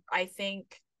gonna, I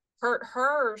think, hurt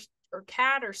her or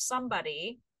Cat or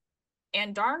somebody,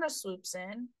 and Darna swoops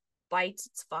in, bites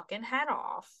its fucking head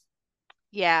off.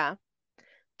 Yeah.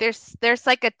 There's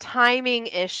like a timing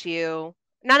issue.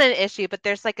 Not an issue, but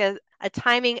there's like a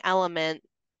timing element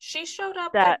She showed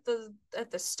up that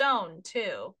at the stone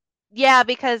too. yeah,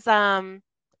 because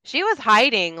she was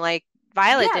hiding, like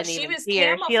Violet Yeah, didn't she even was see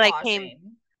her. She like came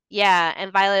camouflaging. yeah,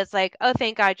 and Violet's like, "Oh,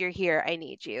 thank God you're here. I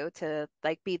need you to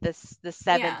like be the Yeah,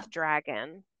 seventh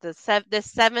dragon. The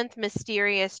seventh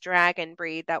mysterious dragon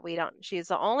breed that we don't she's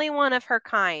the only one of her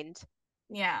kind."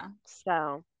 yeah.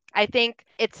 So, I think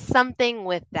it's something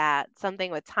with that,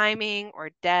 something with timing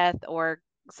or death or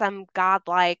some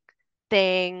godlike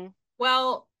thing.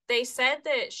 Well, they said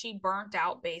that she burnt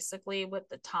out basically with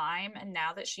the time, and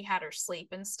now that she had her sleep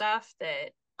and stuff,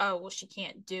 that, oh, well, she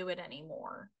can't do it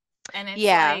anymore. And it's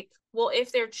Yeah. like, well,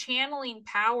 if they're channeling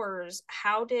powers,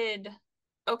 how did,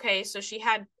 okay, so she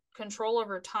had control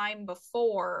over time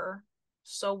before,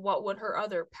 so what would her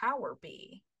other power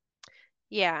be?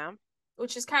 Yeah.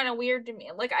 Which is kind of weird to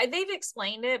me. Like they've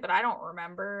explained it, but I don't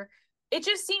remember. It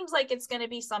just seems like it's going to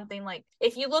be something like,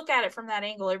 if you look at it from that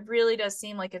angle, it really does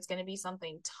seem like it's going to be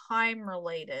something time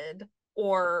related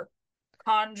or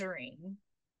conjuring.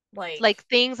 Like, Like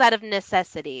things out of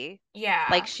necessity. Like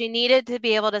yeah. she needed to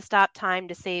be able to stop time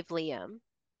to save Liam.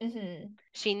 Mm-hmm.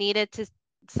 She needed to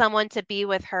someone to be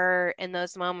with her in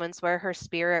those moments where her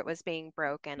spirit was being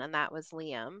broken, and that was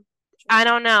Liam. I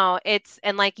don't know. It's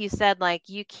and like you said, like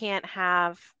you can't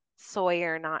have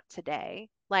Sawyer not today.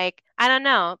 Like I don't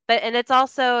know, but and it's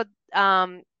also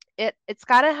it's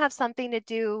got to have something to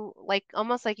do like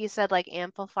almost like you said like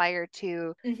amplifier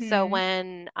too. So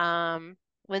Mm-hmm.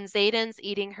 when Zayden's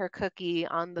eating her cookie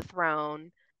on the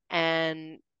throne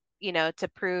and to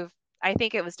prove I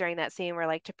think it was during that scene where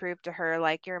like to prove to her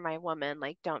like you're my woman,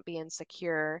 like don't be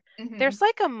insecure. Mm-hmm. There's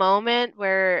like a moment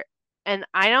where and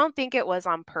I don't think it was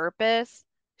on purpose.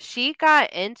 She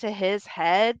got into his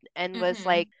head and was Mm-hmm.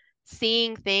 like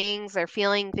seeing things or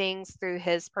feeling things through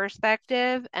his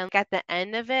perspective. And like, at the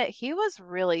end of it, he was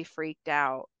really freaked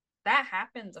out. That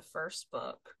happened the first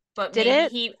book. But Did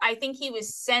maybe it? I think he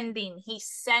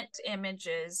sent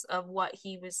images of what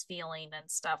he was feeling and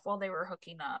stuff while they were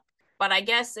hooking up. But I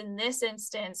guess in this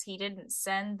instance, he didn't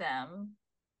send them.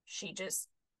 She just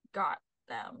got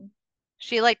them.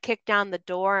 She like kicked down the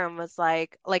door and was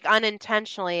like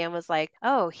unintentionally and was like,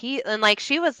 "Oh, he," and like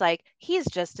she was like, "He's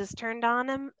just as turned on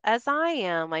him as I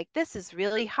am. Like this is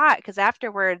really hot." Because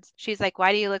afterwards, she's like,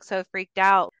 "Why do you look so freaked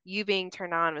out? You being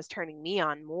turned on was turning me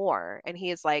on more." And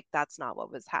he's like, "That's not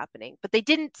what was happening." But they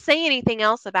didn't say anything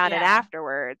else about it Yeah.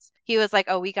 afterwards. He was like,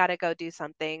 "Oh, we got to go do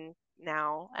something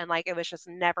now," and like it was just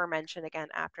never mentioned again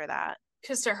after that.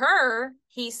 Because to her,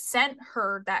 he sent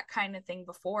her that kind of thing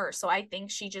before. So I think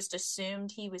she just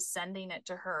assumed he was sending it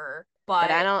to her. But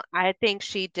But I think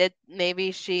she did,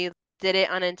 maybe she did it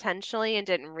unintentionally and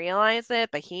didn't realize it,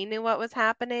 but he knew what was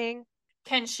happening.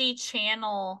 can she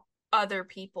channel other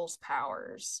people's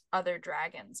powers, other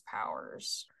dragons'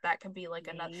 powers? That could be like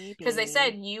another, because they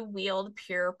said Maybe. you wield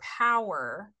pure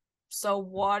power. So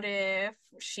what if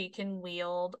she can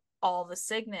wield all the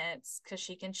signets because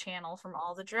she can channel from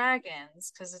all the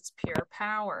dragons because it's pure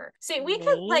power. See, we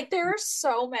could Maybe. like there are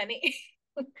so many.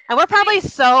 And we're I mean, probably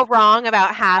so wrong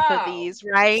about half of oh, these,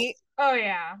 right? oh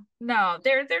yeah. No,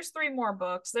 there's three more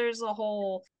books. There's a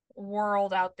whole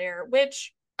world out there,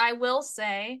 which I will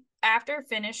say, after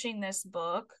finishing this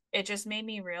book, it just made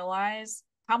me realize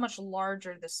how much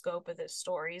larger the scope of this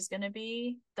story is going to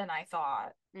be than I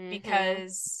thought. Mm-hmm.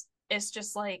 Because it's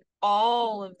just like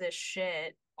all of this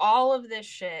shit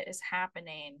is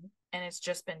happening, and it's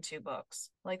just been two books.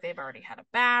 Like they've already had a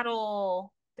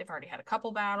battle, they've already had a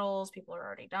couple battles, people are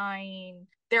already dying,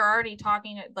 they're already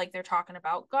talking, like they're talking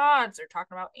about gods, they're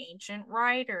talking about ancient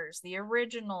writers, the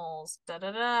originals, da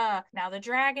da da. Now the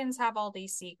dragons have all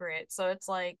these secrets. So it's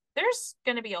like there's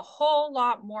going to be a whole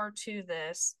lot more to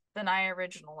this than I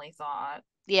originally thought.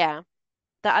 Yeah.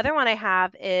 The other one I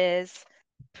have is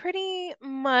pretty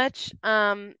much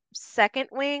Second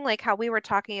Wing, like how we were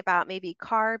talking about maybe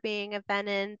Carr being a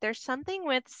Venom. There's something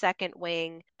with Second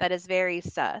Wing that is very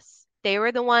sus. They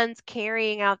were the ones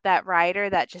carrying out that rider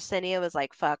that Jasenia was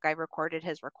like, fuck, I recorded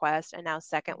his request, and now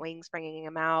Second Wing's bringing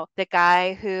him out. The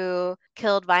guy who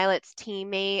killed Violet's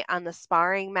teammate on the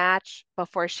sparring match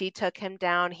before she took him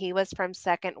down, he was from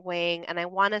Second Wing. And I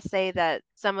want to say that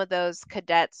some of those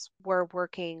cadets were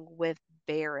working with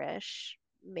Bearish,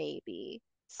 maybe.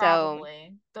 So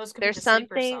Probably those could be there's the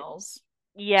sleeper something, cells.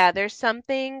 Yeah, there's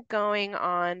something going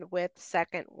on with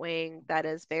Second Wing that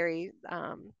is very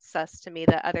sus to me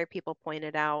that other people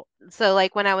pointed out. So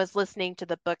like when I was listening to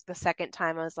the book the second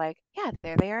time, I was like, yeah,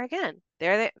 there they are again.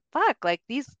 There they fuck, like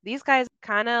these guys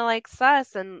kind of like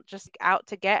sus and just out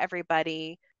to get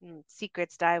everybody.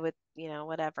 Secrets die with,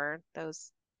 whatever.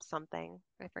 Those something.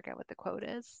 I forget what the quote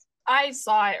is. I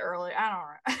saw it earlier.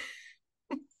 I don't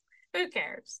know. Who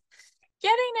cares?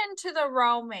 Getting into the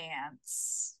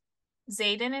romance.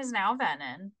 Xaden is now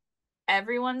Venom.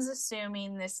 Everyone's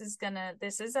assuming this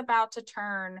is about to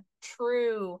turn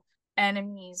true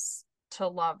enemies to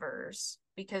lovers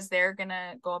because they're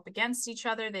gonna go up against each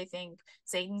other. They think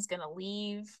Xaden's gonna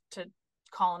leave to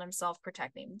calling himself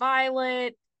protecting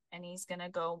Violet, and he's gonna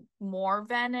go more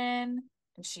Venom.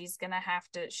 And she's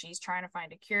trying to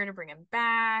find a cure to bring him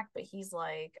back, but he's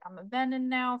like, I'm a Venom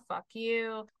now, fuck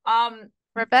you.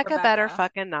 Rebecca better Rebecca.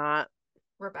 fucking not.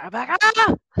 Rebecca.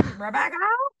 Rebecca! Rebecca.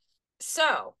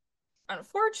 So,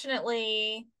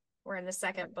 unfortunately, we're in the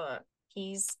second book.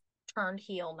 He's turned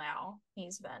heel now.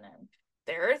 He's Venom.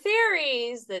 There are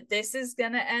theories that this is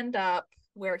going to end up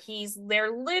where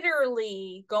they're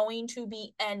literally going to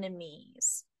be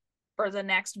enemies for the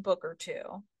next book or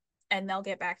two, and they'll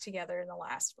get back together in the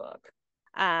last book.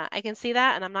 I can see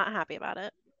that, and I'm not happy about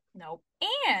it. Nope.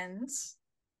 And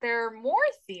there are more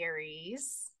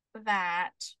theories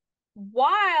that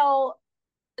while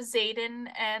Xaden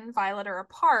and Violet are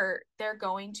apart, they're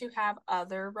going to have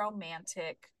other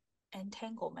romantic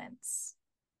entanglements.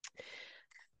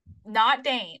 Not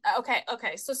Dane.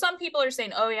 Okay. So some people are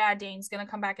saying, "Oh yeah, Dane's gonna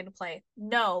come back into play."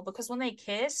 No, because when they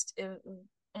kissed,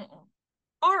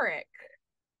 Auric.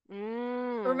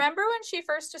 Mm, Remember when she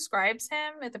first describes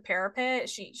him at the parapet?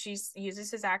 She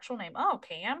uses his actual name. Oh,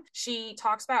 Cam. She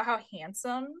talks about how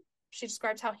handsome. She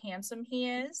describes how handsome he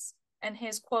is and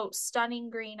his quote stunning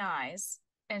green eyes.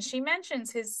 And she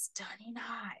mentions his stunning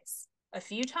eyes a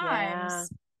few yeah.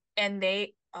 times. And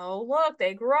look,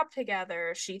 they grew up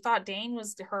together. She thought Dane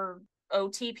was her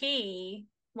OTP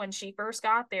when she first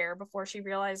got there before she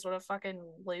realized what a fucking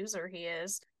loser he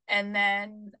is. And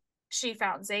then she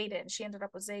found Xaden. She ended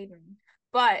up with Xaden.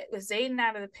 But with Xaden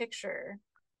out of the picture,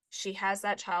 she has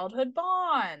that childhood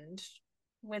bond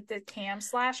with the Cam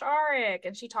slash Auric.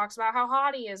 And she talks about how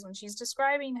hot he is when she's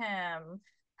describing him,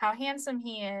 how handsome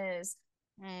he is.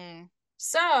 Mm.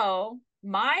 So,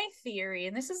 my theory,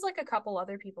 and this is like a couple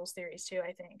other people's theories too,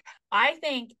 I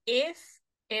think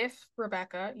if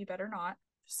Rebecca, you better not,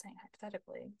 just saying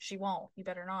hypothetically, she won't, you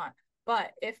better not.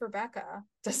 But if Rebecca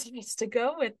decides to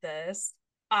go with this,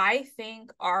 I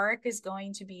think Auric is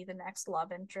going to be the next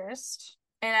love interest.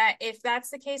 And if that's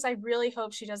the case, I really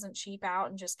hope she doesn't cheap out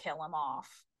and just kill him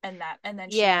off. And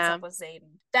then she ends Yeah. up with Xaden.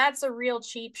 That's a real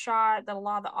cheap shot that a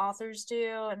lot of the authors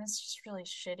do, and it's just really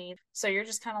shitty. So you're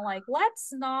just kind of like,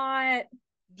 let's not.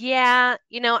 Yeah,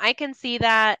 I can see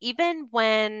that even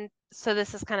so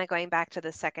this is kind of going back to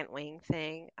the Second Wing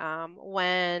thing.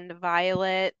 When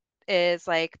Violet is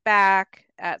like back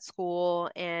at school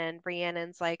and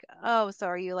Rhiannon's like, "Oh, so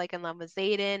are you like in love with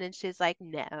Xaden?" And she's like,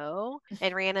 "No."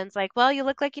 And Rhiannon's like, "Well, you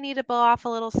look like you need to blow off a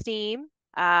little steam."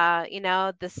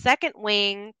 The Second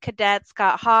Wing cadets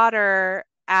got hotter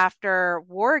after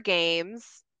War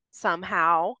Games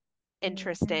somehow. Mm-hmm.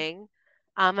 Interesting.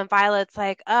 And Violet's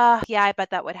like, yeah, I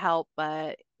bet that would help,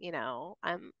 but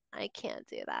I can't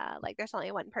do that. Like, there's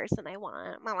only one person I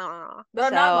want. But I'm not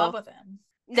in love So, with him.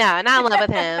 no, not in love with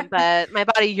him, but my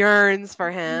body yearns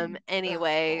for him Oh,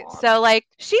 anyway. God. So, like,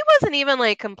 she wasn't even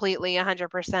like completely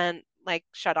 100% like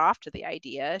shut off to the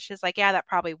idea. She's like, yeah, that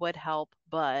probably would help,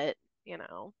 but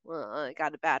I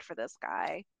got it bad for this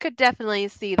guy. Could definitely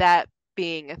see that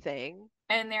being a thing.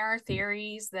 And there are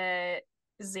theories that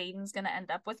Xaden's going to end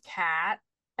up with Kat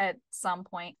at some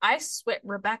point. I swear,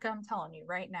 Rebecca, I'm telling you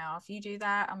right now, if you do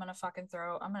that, I'm going to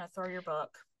throw your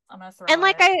book. I'm going to And throw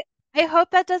like it. I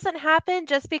hope that doesn't happen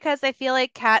just because I feel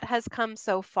like Kat has come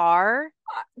so far.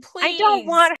 I don't Please.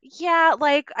 want, yeah,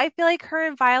 like I feel like her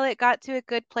and Violet got to a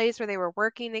good place where they were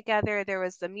working together. There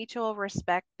was the mutual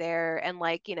respect there. And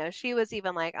like, she was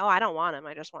even like, oh, I don't want him.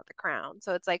 I just want the crown.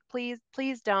 So it's like, please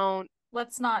don't.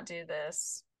 Let's not do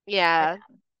this Yeah. again.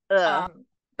 Ugh. Um,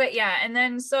 but yeah, and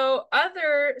then so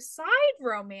other side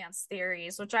romance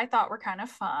theories, which I thought were kind of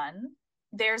fun.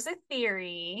 There's a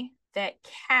theory that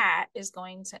Kat is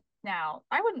going to now.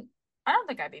 I don't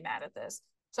think I'd be mad at this.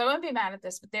 So I wouldn't be mad at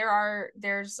this, but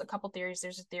there's a couple theories.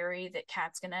 There's a theory that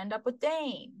Kat's gonna end up with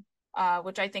Dane,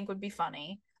 which I think would be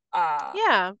funny. Uh,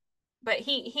 Yeah. but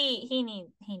he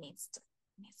needs to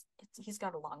he's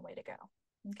got a long way to go.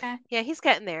 Okay, Yeah, he's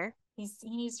getting there. he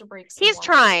needs to break some He's more rules.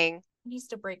 trying. He needs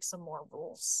to break some more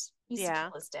rules. He needs to kill Yeah.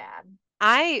 his dad.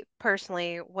 I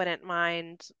personally wouldn't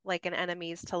mind like an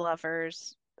enemies to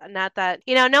lovers. Not that,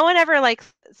 no one ever like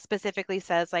specifically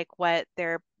says like what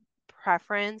their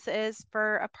preference is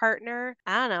for a partner.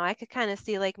 I don't know. I could kind of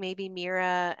see like maybe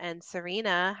Mira and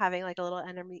Serena having like a little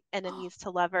enemies to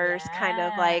lovers kind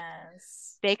of like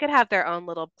Yes. they could have their own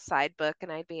little side book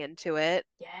and I'd be into it.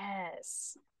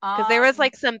 Yes. Because there was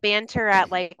like some banter at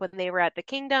like when they were at the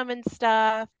kingdom and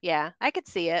stuff. Yeah, I could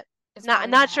see it. It's Not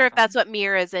probably gonna not sure if that's happen. what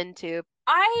Mira's into.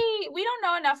 We don't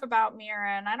know enough about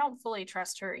Mira, and I don't fully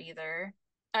trust her either.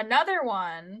 Another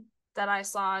one that I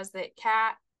saw is that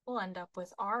Kat will end up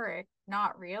with Arik,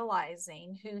 not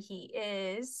realizing who he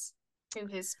is, who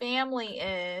his family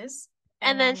is,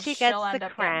 and And then then she she'll gets the end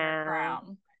up getting her crown.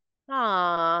 crown.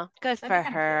 Aw, good That'd be for kind of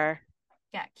cute. her.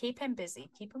 Yeah, keep him busy.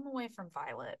 Keep him away from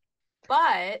Violet.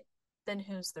 But then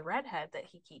who's the redhead that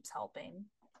he keeps helping?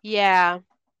 Yeah,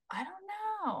 I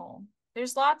don't know.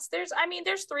 There's lots. There's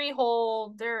three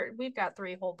whole we've got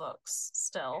three whole books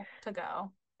still to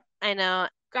go. I know.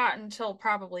 Got until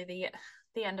probably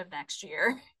the end of next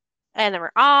year. And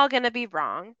we're all gonna be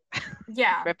wrong.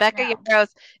 Yeah, Rebecca yeah. Yarros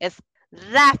is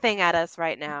laughing at us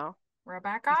right now.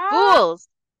 Rebecca, You fools!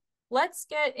 let's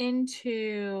get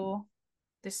into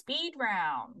the speed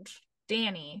round.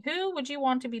 Danny, who would you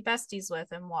want to be besties with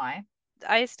and why?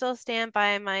 I still stand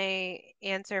by my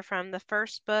answer from the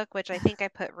first book, which I think I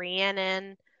put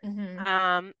Rhiannon.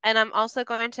 Mm-hmm. And I'm also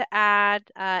going to add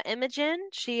Imogen.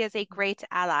 She is a great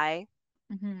ally.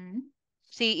 Mm-hmm.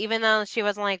 See, even though she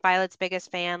wasn't like Violet's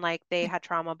biggest fan, like they had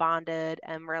trauma bonded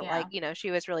and were like, Yeah. she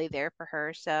was really there for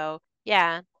her. So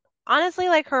yeah, honestly,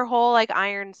 like her whole like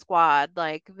Iron Squad,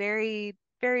 like very,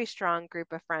 very strong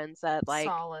group of friends that like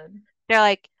Solid. they're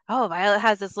like, oh, Violet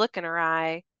has this look in her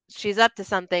eye. She's up to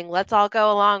something. Let's all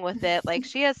go along with it. Like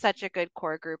she has such a good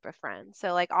core group of friends.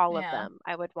 So like all of Yeah. them,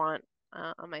 I would want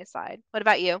on my side. What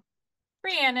about you?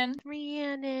 Rhiannon.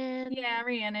 Rhiannon. Yeah,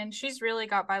 Rhiannon. She's really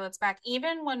got Violet's back.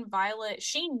 Even when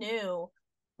she knew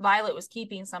Violet was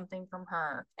keeping something from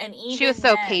her. And She was even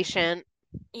so then, patient.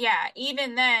 yeah,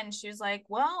 even then, she was like,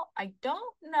 well, I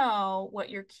don't know what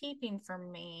you're keeping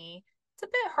from me. It's a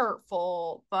bit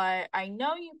hurtful, but I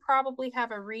know you probably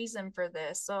have a reason for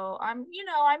this. So I'm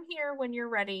here when you're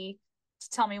ready to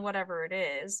tell me whatever it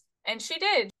is. And she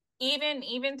did.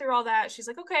 Even through all that, she's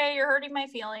like, okay, you're hurting my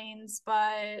feelings,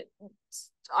 but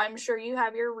I'm sure you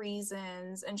have your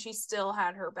reasons. And she still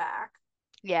had her back.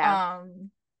 Yeah.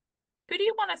 Um, who do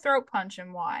you want to throat punch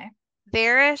and why?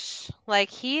 Varish,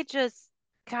 like he just,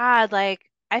 God, like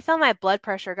I felt my blood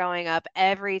pressure going up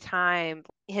every time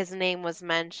his name was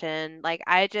mentioned. Like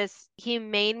he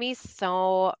made me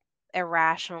so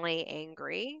irrationally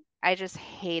angry. I just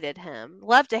hated him.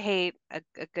 Love to hate a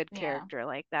good Yeah. character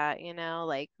like that, you know?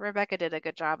 Like Rebecca did a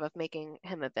good job of making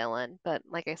him a villain, but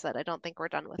like I said, I don't think we're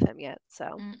done with him yet. So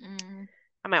Mm-mm.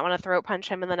 I might want to throat punch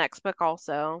him in the next book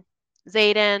also.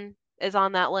 Zayden is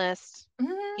on that list.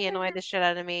 He annoyed the shit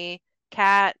out of me.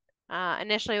 Kat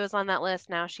initially was on that list,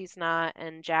 now she's not,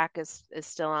 and Jack is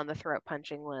still on the throat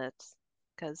punching list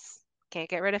because can't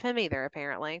get rid of him either,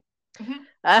 apparently. Mhm.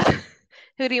 Uh,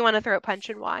 who do you want to throat punch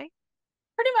and why?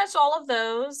 Pretty much all of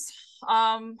those.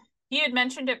 You had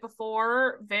mentioned it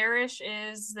before. Varish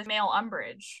is the male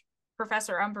Umbridge,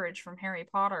 Professor Umbridge from Harry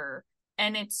Potter.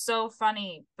 And it's so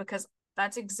funny because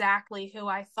that's exactly who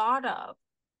I thought of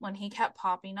when he kept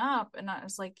popping up. And I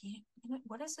was like,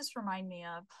 what does this remind me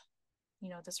of? You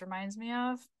know what this reminds me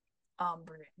of?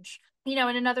 Umbridge. In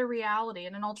another reality,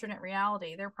 in an alternate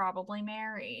reality, they're probably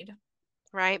married.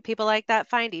 Right? People like that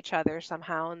find each other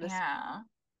somehow Yeah.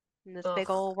 in this big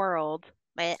Ugh. old world.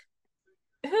 But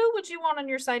Who would you want on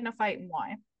your side in a fight and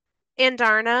why?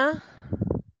 Andarna,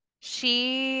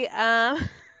 she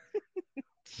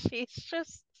she's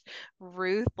just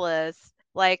ruthless.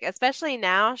 Like, especially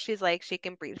now, she's like, she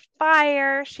can breathe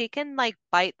fire. She can, like,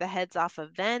 bite the heads off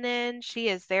of Venom. She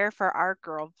is there for our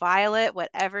girl Violet,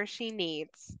 whatever she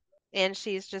needs. And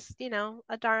she's just,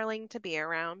 a darling to be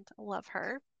around. I love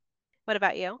her. What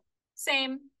about you?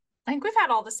 Same. I think we've had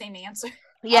all the same answer.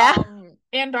 Yeah.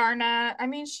 And Darna,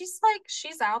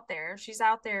 she's out there. She's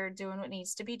out there doing what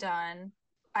needs to be done.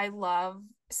 I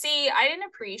didn't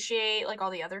appreciate like all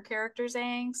the other characters'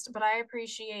 angst, but I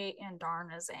appreciate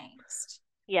Andarna's angst.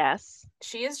 Yes.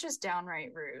 She is just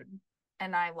downright rude,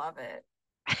 and I love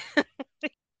it.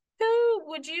 Who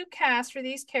would you cast for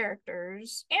these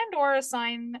characters and or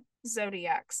assign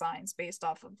zodiac signs based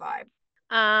off of vibe?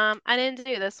 I didn't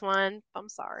do this one. I'm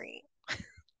sorry.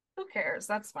 Who cares?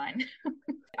 That's fine.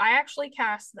 I actually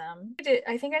cast them.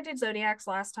 I think I did zodiacs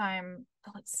last time.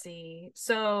 Let's see.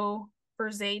 So for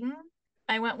Zayden,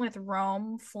 I went with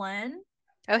Rome Flynn.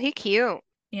 Oh, he cute.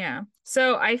 Yeah.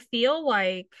 So I feel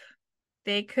like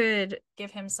they could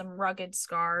give him some rugged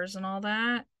scars and all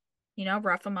that,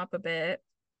 rough him up a bit.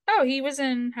 Oh, he was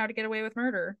in How to Get Away with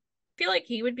Murder. I feel like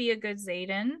he would be a good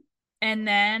Xaden. And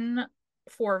then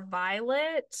for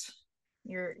Violet,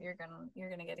 you're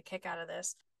gonna get a kick out of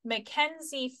this.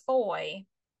 Mackenzie Foy,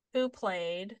 who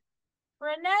played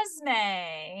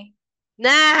Renesmee.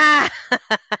 Nah.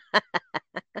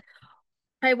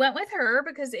 I went with her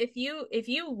because if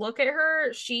you look at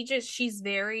her, she's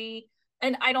very,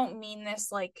 and I don't mean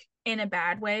this like in a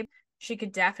bad way. She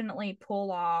could definitely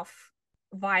pull off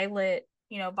Violet.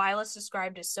 Violet's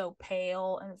described as so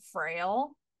pale and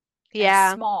frail and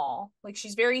Yeah. small. Like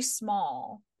she's very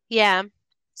small. Yeah.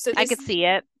 So I this could see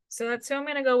it. so that's who I'm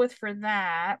gonna go with for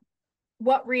that.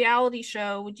 What reality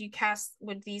show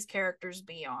would these characters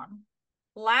be on?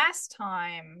 Last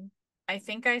time, I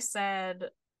think I said,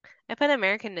 I put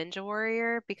American Ninja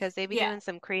Warrior because they be yeah. doing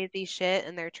some crazy shit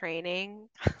in their training.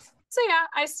 So yeah,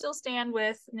 I still stand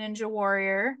with Ninja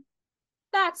Warrior.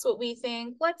 That's what we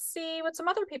think. Let's see what some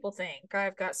other people think.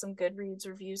 I've got some Goodreads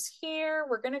reviews here.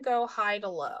 We're gonna go high to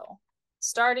low.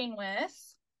 Starting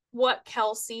with what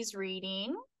Kelsey's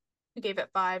reading. Who gave it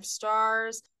 5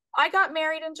 stars. I got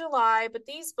married in July, but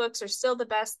these books are still the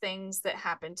best things that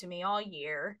happened to me all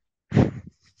year.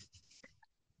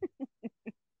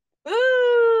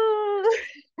 Ooh.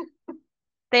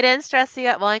 They didn't stress you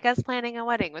out. Well, I guess planning a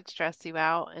wedding would stress you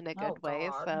out in a Oh good way,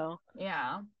 God. so.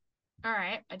 Yeah. All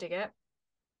right, I dig it.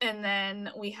 And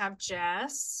then we have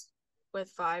Jess with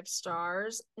 5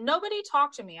 stars. Nobody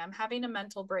talk to me. I'm having a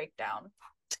mental breakdown.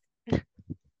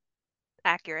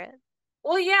 Accurate.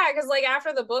 Well, yeah, because like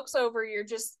after the book's over,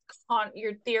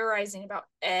 you're theorizing about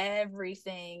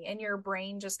everything, and your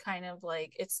brain just kind of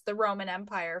like it's the Roman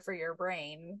Empire for your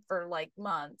brain for like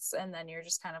months, and then you're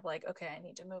just kind of like, okay, I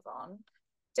need to move on.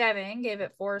 Devin gave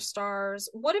it 4 stars.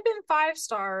 Would have been 5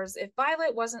 stars if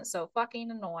Violet wasn't so fucking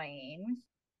annoying.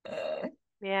 Uh,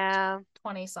 Yeah.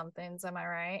 20 somethings, am I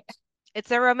right?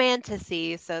 It's a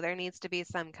romantasy, so there needs to be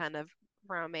some kind of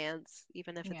romance,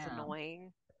 even if it's Yeah.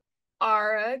 annoying.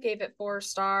 Ara gave it 4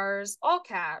 stars, all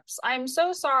caps. I'm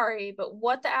so sorry, but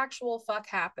what the actual fuck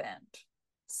happened?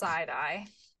 Side eye.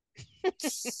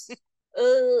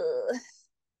 Ugh.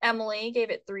 Emily gave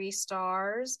it 3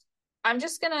 stars. I'm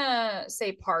just gonna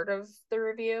say part of the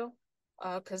review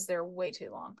because they're way too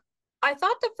long. I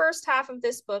thought the first half of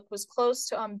this book was close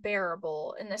to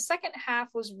unbearable, and the second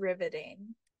half was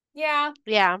riveting. Yeah,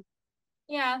 Yeah,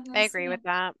 yeah, I that's agree yeah. with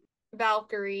that.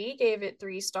 Valkyrie gave it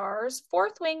 3 stars.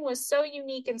 Fourth Wing was so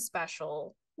unique and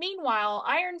special. Meanwhile,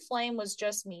 Iron Flame was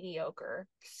just mediocre.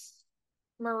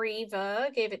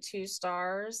 Mariva gave it 2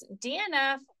 stars.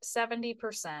 DNF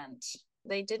 70%.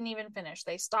 They didn't even finish.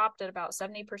 They stopped at about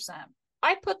 70%.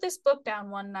 I put this book down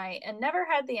one night and never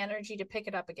had the energy to pick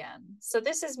it up again. So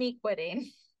this is me quitting.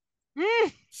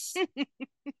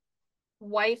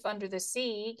 Wife Under the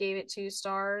Sea gave it 2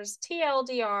 stars.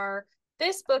 TLDR,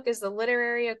 this book is the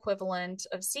literary equivalent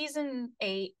of season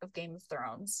 8 of Game of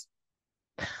Thrones.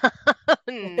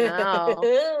 No.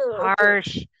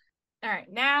 Harsh. All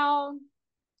right, now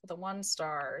the 1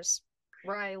 stars.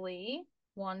 Riley,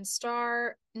 1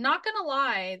 star. Not gonna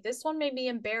lie, this one made me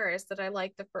embarrassed that I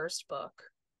liked the first book.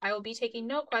 I will be taking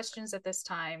no questions at this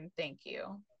time. Thank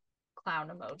you. Clown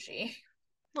emoji.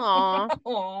 Aw.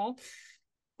 Oh,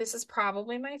 this is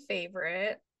probably my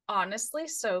favorite. Honestly,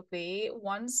 Soapy,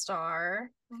 1 star.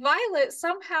 Violet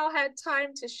somehow had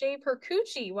time to shave her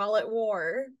coochie while at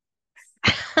war.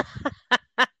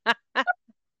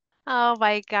 Oh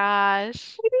my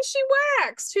gosh. Maybe she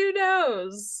waxed. Who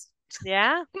knows?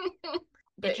 Yeah,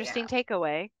 But interesting yeah.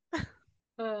 takeaway.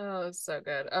 Oh, so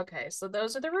good. Okay, so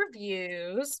those are the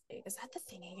reviews. Is that the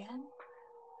thing again?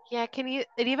 Yeah,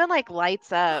 it even like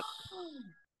lights up.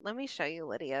 Let me show you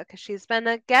Lydia, because she's been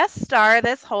a guest star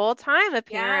this whole time, Yeah.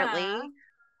 apparently.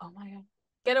 Oh my God.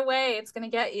 Get away. It's gonna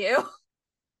get you.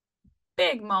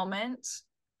 Big moment.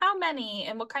 How many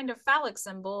and what kind of phallic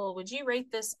symbol would you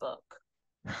rate this book?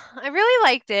 I really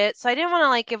liked it, so I didn't want to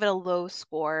like give it a low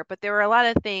score, but there were a lot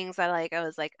of things I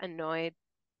was like annoyed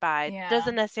by. Yeah.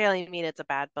 Doesn't necessarily mean it's a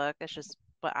bad book. It's just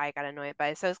what I got annoyed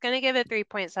by. So I was gonna give it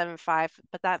 3.75,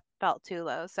 but that felt too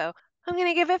low. So I'm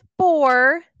gonna give it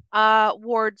 4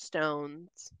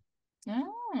 Wardstones.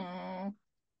 Mm.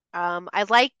 I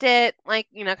liked it, like,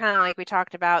 kind of like we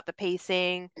talked about the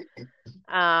pacing.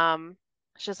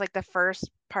 It's just like the first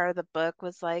part of the book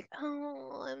was like,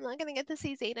 oh, I'm not gonna get to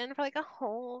see Zayden for like a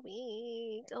whole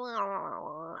week.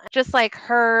 Just like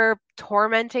her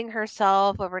tormenting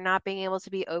herself over not being able to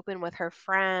be open with her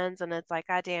friends, and it's like,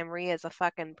 goddamn, Rhea's a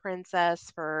fucking princess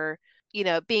for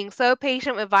being so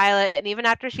patient with Violet. And even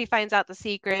after she finds out the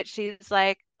secret, she's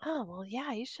like, oh, well,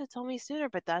 yeah, you should have told me sooner,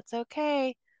 but that's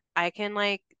okay. I can,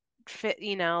 like, fit,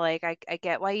 like, I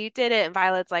get why you did it. And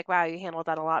Violet's like, wow, you handled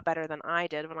that a lot better than I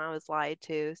did when I was lied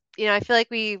to. I feel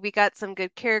like we got some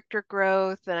good character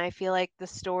growth, and I feel like the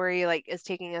story, like, is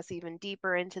taking us even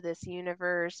deeper into this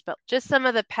universe. But just some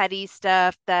of the petty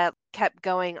stuff that kept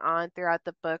going on throughout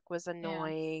the book was Yeah.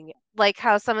 annoying. Like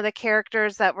how some of the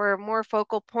characters that were more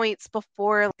focal points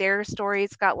before, their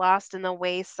stories got lost in the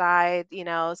wayside.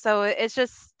 So it's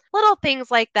just little things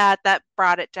like that that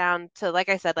brought it down to, like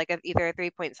I said, like either a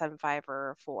 3.75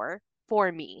 or a 4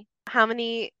 for me. How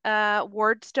many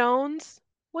ward stones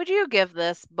would you give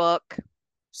this book?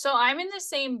 So I'm in the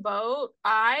same boat.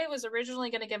 I was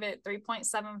originally going to give it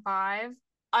 3.75,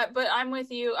 but I'm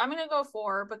with you. I'm going to go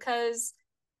 4 because,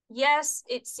 yes,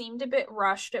 it seemed a bit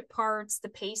rushed at parts. The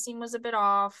pacing was a bit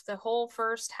off. The whole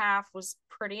first half was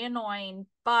pretty annoying,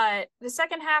 but the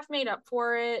second half made up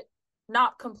for it.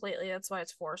 Not completely. That's why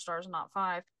it's 4 stars, not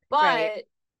 5. Right. But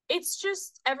it's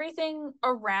just everything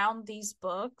around these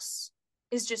books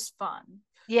is just fun.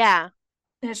 Yeah.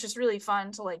 And it's just really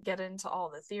fun to like get into all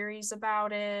the theories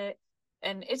about it.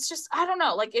 And it's just, I don't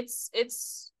know, like it's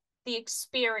the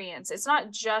experience. It's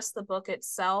not just the book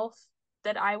itself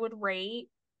that I would rate.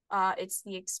 It's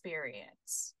the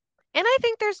experience. And I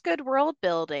think there's good world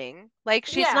building. Like,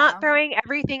 she's not Yeah. throwing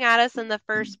everything at us in the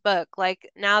first book. Like,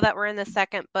 now that we're in the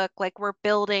second book, like, we're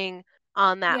building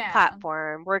on that Yeah.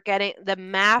 platform. We're getting the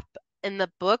map in the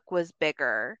book was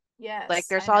bigger. Like, Yes,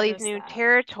 there's I all these noticed new that.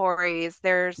 territories.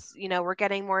 We're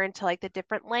getting more into like the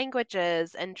different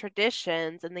languages and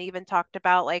traditions. And they even talked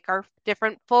about like our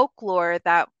different folklore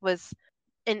that was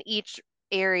in each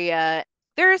area.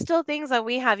 There are still things that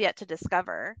we have yet to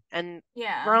discover, and we're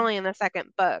Yeah. only in the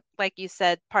second book. Like you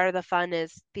said, part of the fun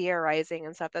is theorizing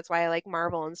and stuff. That's why I like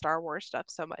Marvel and Star Wars stuff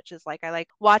so much. Is like I like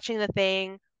watching the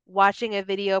thing, watching a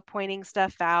video pointing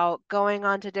stuff out, going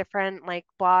on to different like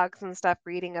blogs and stuff,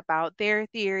 reading about their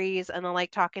theories, and then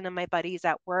like talking to my buddies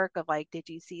at work of like, did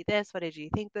you see this? What did you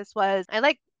think this was? I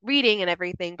like reading and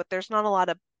everything, but there's not a lot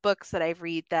of books that I've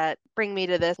read that bring me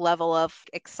to this level of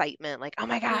excitement. Like, oh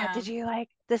my God, Yeah. did you like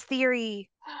this theory?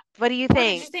 What do you What did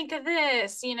think? you think of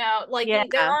this? Like Yeah.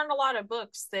 there aren't a lot of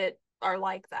books that are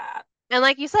like that. And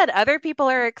like you said, other people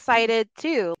are excited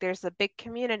too. There's a big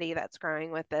community that's growing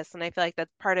with this, and I feel like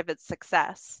that's part of its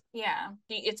success. Yeah.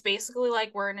 It's basically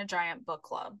like we're in a giant book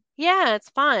club. Yeah, it's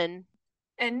fun.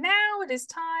 And now it is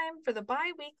time for the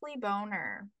bi-weekly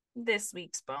boner. This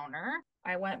week's boner,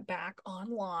 I went back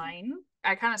online.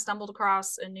 I kind of stumbled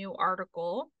across a new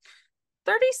article.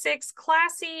 36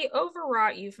 classy,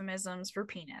 overwrought euphemisms for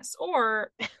penis,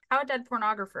 or how a dead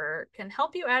pornographer can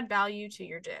help you add value to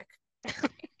your dick.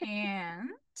 And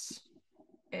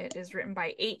it is written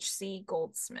by H.C.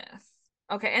 Goldsmith.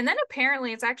 Okay, and then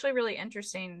apparently it's actually really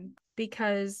interesting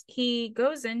because he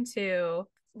goes into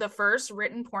the first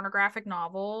written pornographic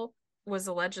novel was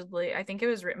allegedly, I think it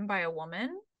was written by a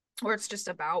woman, or it's just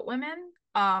about women.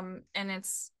 And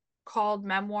it's called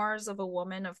Memoirs of a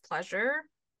Woman of Pleasure,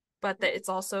 but that it's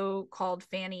also called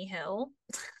Fanny Hill.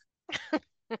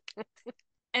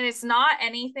 And it's not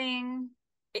anything,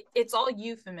 it's all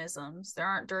euphemisms. There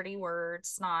aren't dirty words,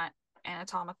 it's not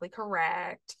anatomically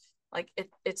correct. Like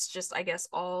it's just, I guess,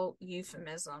 all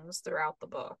euphemisms throughout the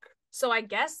book. So I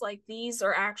guess like these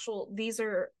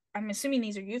are, I'm assuming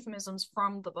these are euphemisms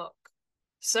from the book.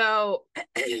 So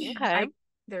Okay. I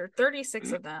there are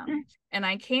 36 of them, and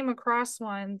I came across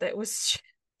one that was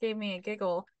gave me a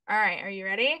giggle. All right, are you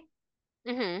ready?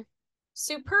 hmm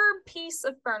Superb piece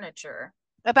of furniture.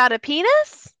 About a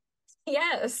penis?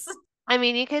 Yes. I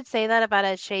mean, you could say that about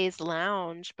a chaise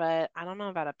lounge, but I don't know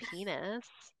about a penis.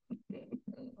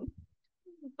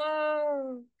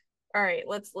 Oh. All right,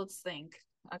 let's think.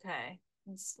 Okay.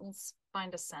 Let's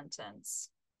find a sentence.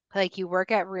 Like you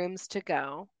work at Rooms to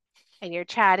Go and you're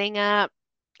chatting up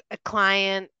a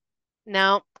client.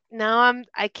 No, no,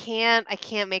 I can't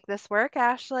make this work,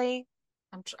 Ashley.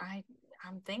 I'm trying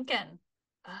I'm thinking.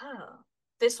 Oh.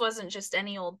 This wasn't just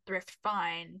any old thrift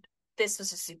find. This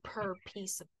was a superb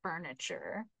piece of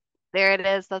furniture. There it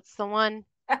is. That's the one.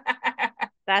 All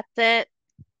That's it.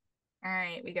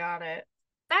 right, we got it.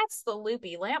 That's the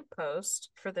loopy lamppost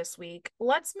for this week.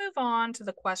 Let's move on to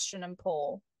the question and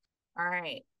poll. All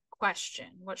right, question.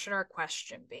 What should our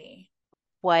question be?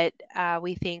 What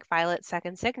we think Violet's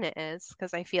second signet is,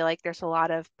 because I feel like there's a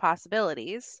lot of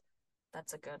possibilities.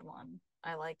 That's a good one.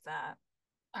 I like that.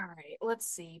 All right, let's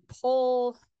see.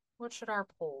 Poll. What should our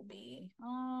poll be?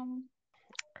 I'm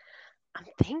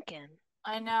thinking.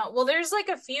 I know. Well, there's like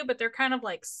a few, but they're kind of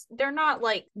like they're not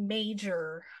like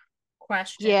major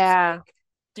questions. Yeah. Like,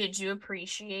 did you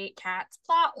appreciate Kat's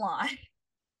plot line?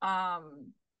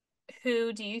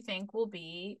 Who do you think will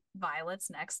be Violet's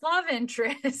next love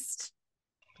interest?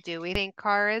 Do we think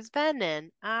Kara's Venom?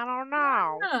 I don't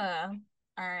know.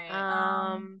 All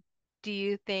right. Do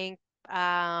you think no,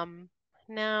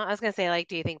 I was gonna say like,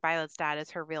 do you think Violet's dad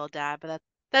is her real dad? But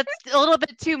that's a little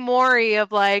bit too Maury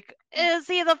of like, is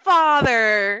he the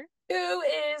father? Who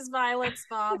is Violet's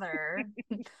father?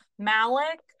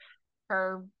 Malik,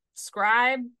 her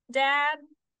scribe dad,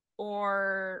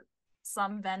 or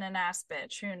some venom ass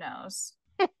bitch? Who knows?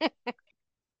 God,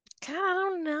 I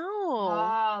don't know.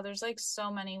 Oh, there's like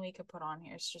so many we could put on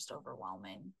here. It's just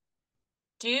overwhelming.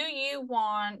 Do you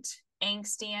want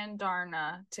Angsty and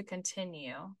Darna to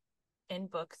continue in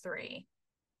book 3?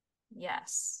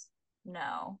 Yes.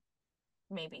 No.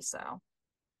 Maybe so.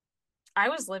 I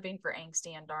was living for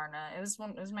Angsty and Darna. It was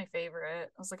my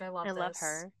favorite. I was like, I love I this. love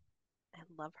her. I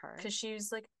love her. Because she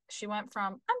went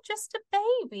from I'm just a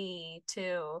baby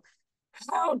to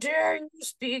how dare you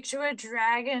speak to a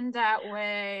dragon that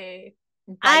way?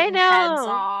 Biting heads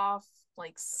off,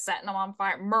 like setting them on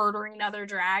fire, murdering other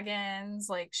dragons.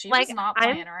 Like she was not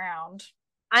playing around.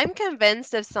 I'm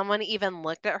convinced if someone even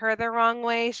looked at her the wrong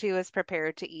way, she was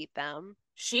prepared to eat them.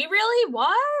 She really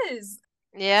was.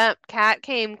 Yep, Kat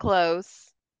came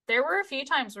close. There were a few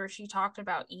times where she talked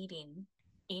about eating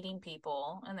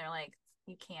people, and they're like,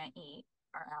 you can't eat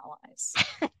our allies.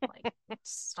 Like,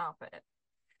 stop it.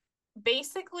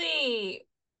 Basically,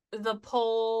 the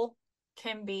poll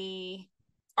can be,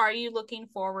 are you looking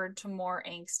forward to more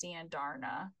Angsty and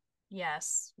Darna?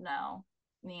 Yes, no.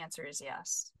 And the answer is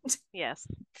yes. Yes.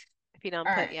 If you don't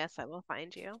All put right. yes, I will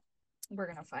find you. We're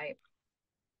going to fight.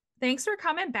 Thanks for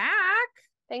coming back.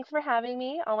 Thanks for having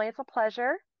me. Always a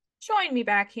pleasure. Join me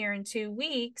back here in 2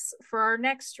 weeks for our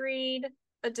next read,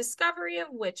 A Discovery of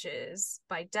Witches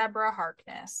by Deborah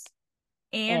Harkness.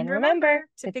 And remember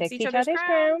to fix each other's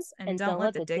crowns and don't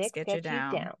let the dicks get you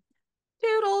down.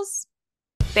 Doodles!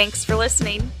 Thanks for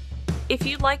listening. If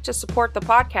you'd like to support the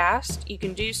podcast, you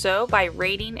can do so by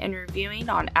rating and reviewing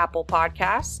on Apple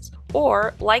Podcasts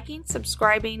or liking,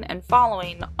 subscribing, and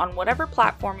following on whatever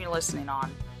platform you're listening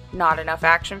on. Not enough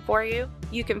action for you?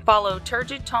 You can follow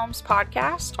Turgid Tomes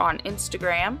Podcast on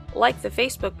Instagram, like the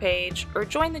Facebook page, or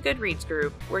join the Goodreads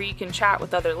group where you can chat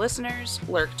with other listeners,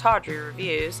 lurk tawdry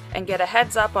reviews, and get a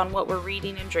heads up on what we're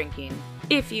reading and drinking.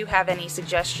 If you have any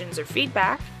suggestions or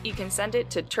feedback, you can send it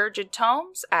to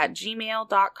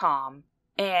turgidtomes@gmail.com.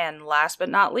 And last but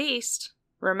not least,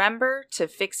 remember to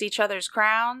fix each other's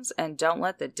crowns and don't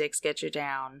let the dicks get you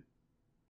down.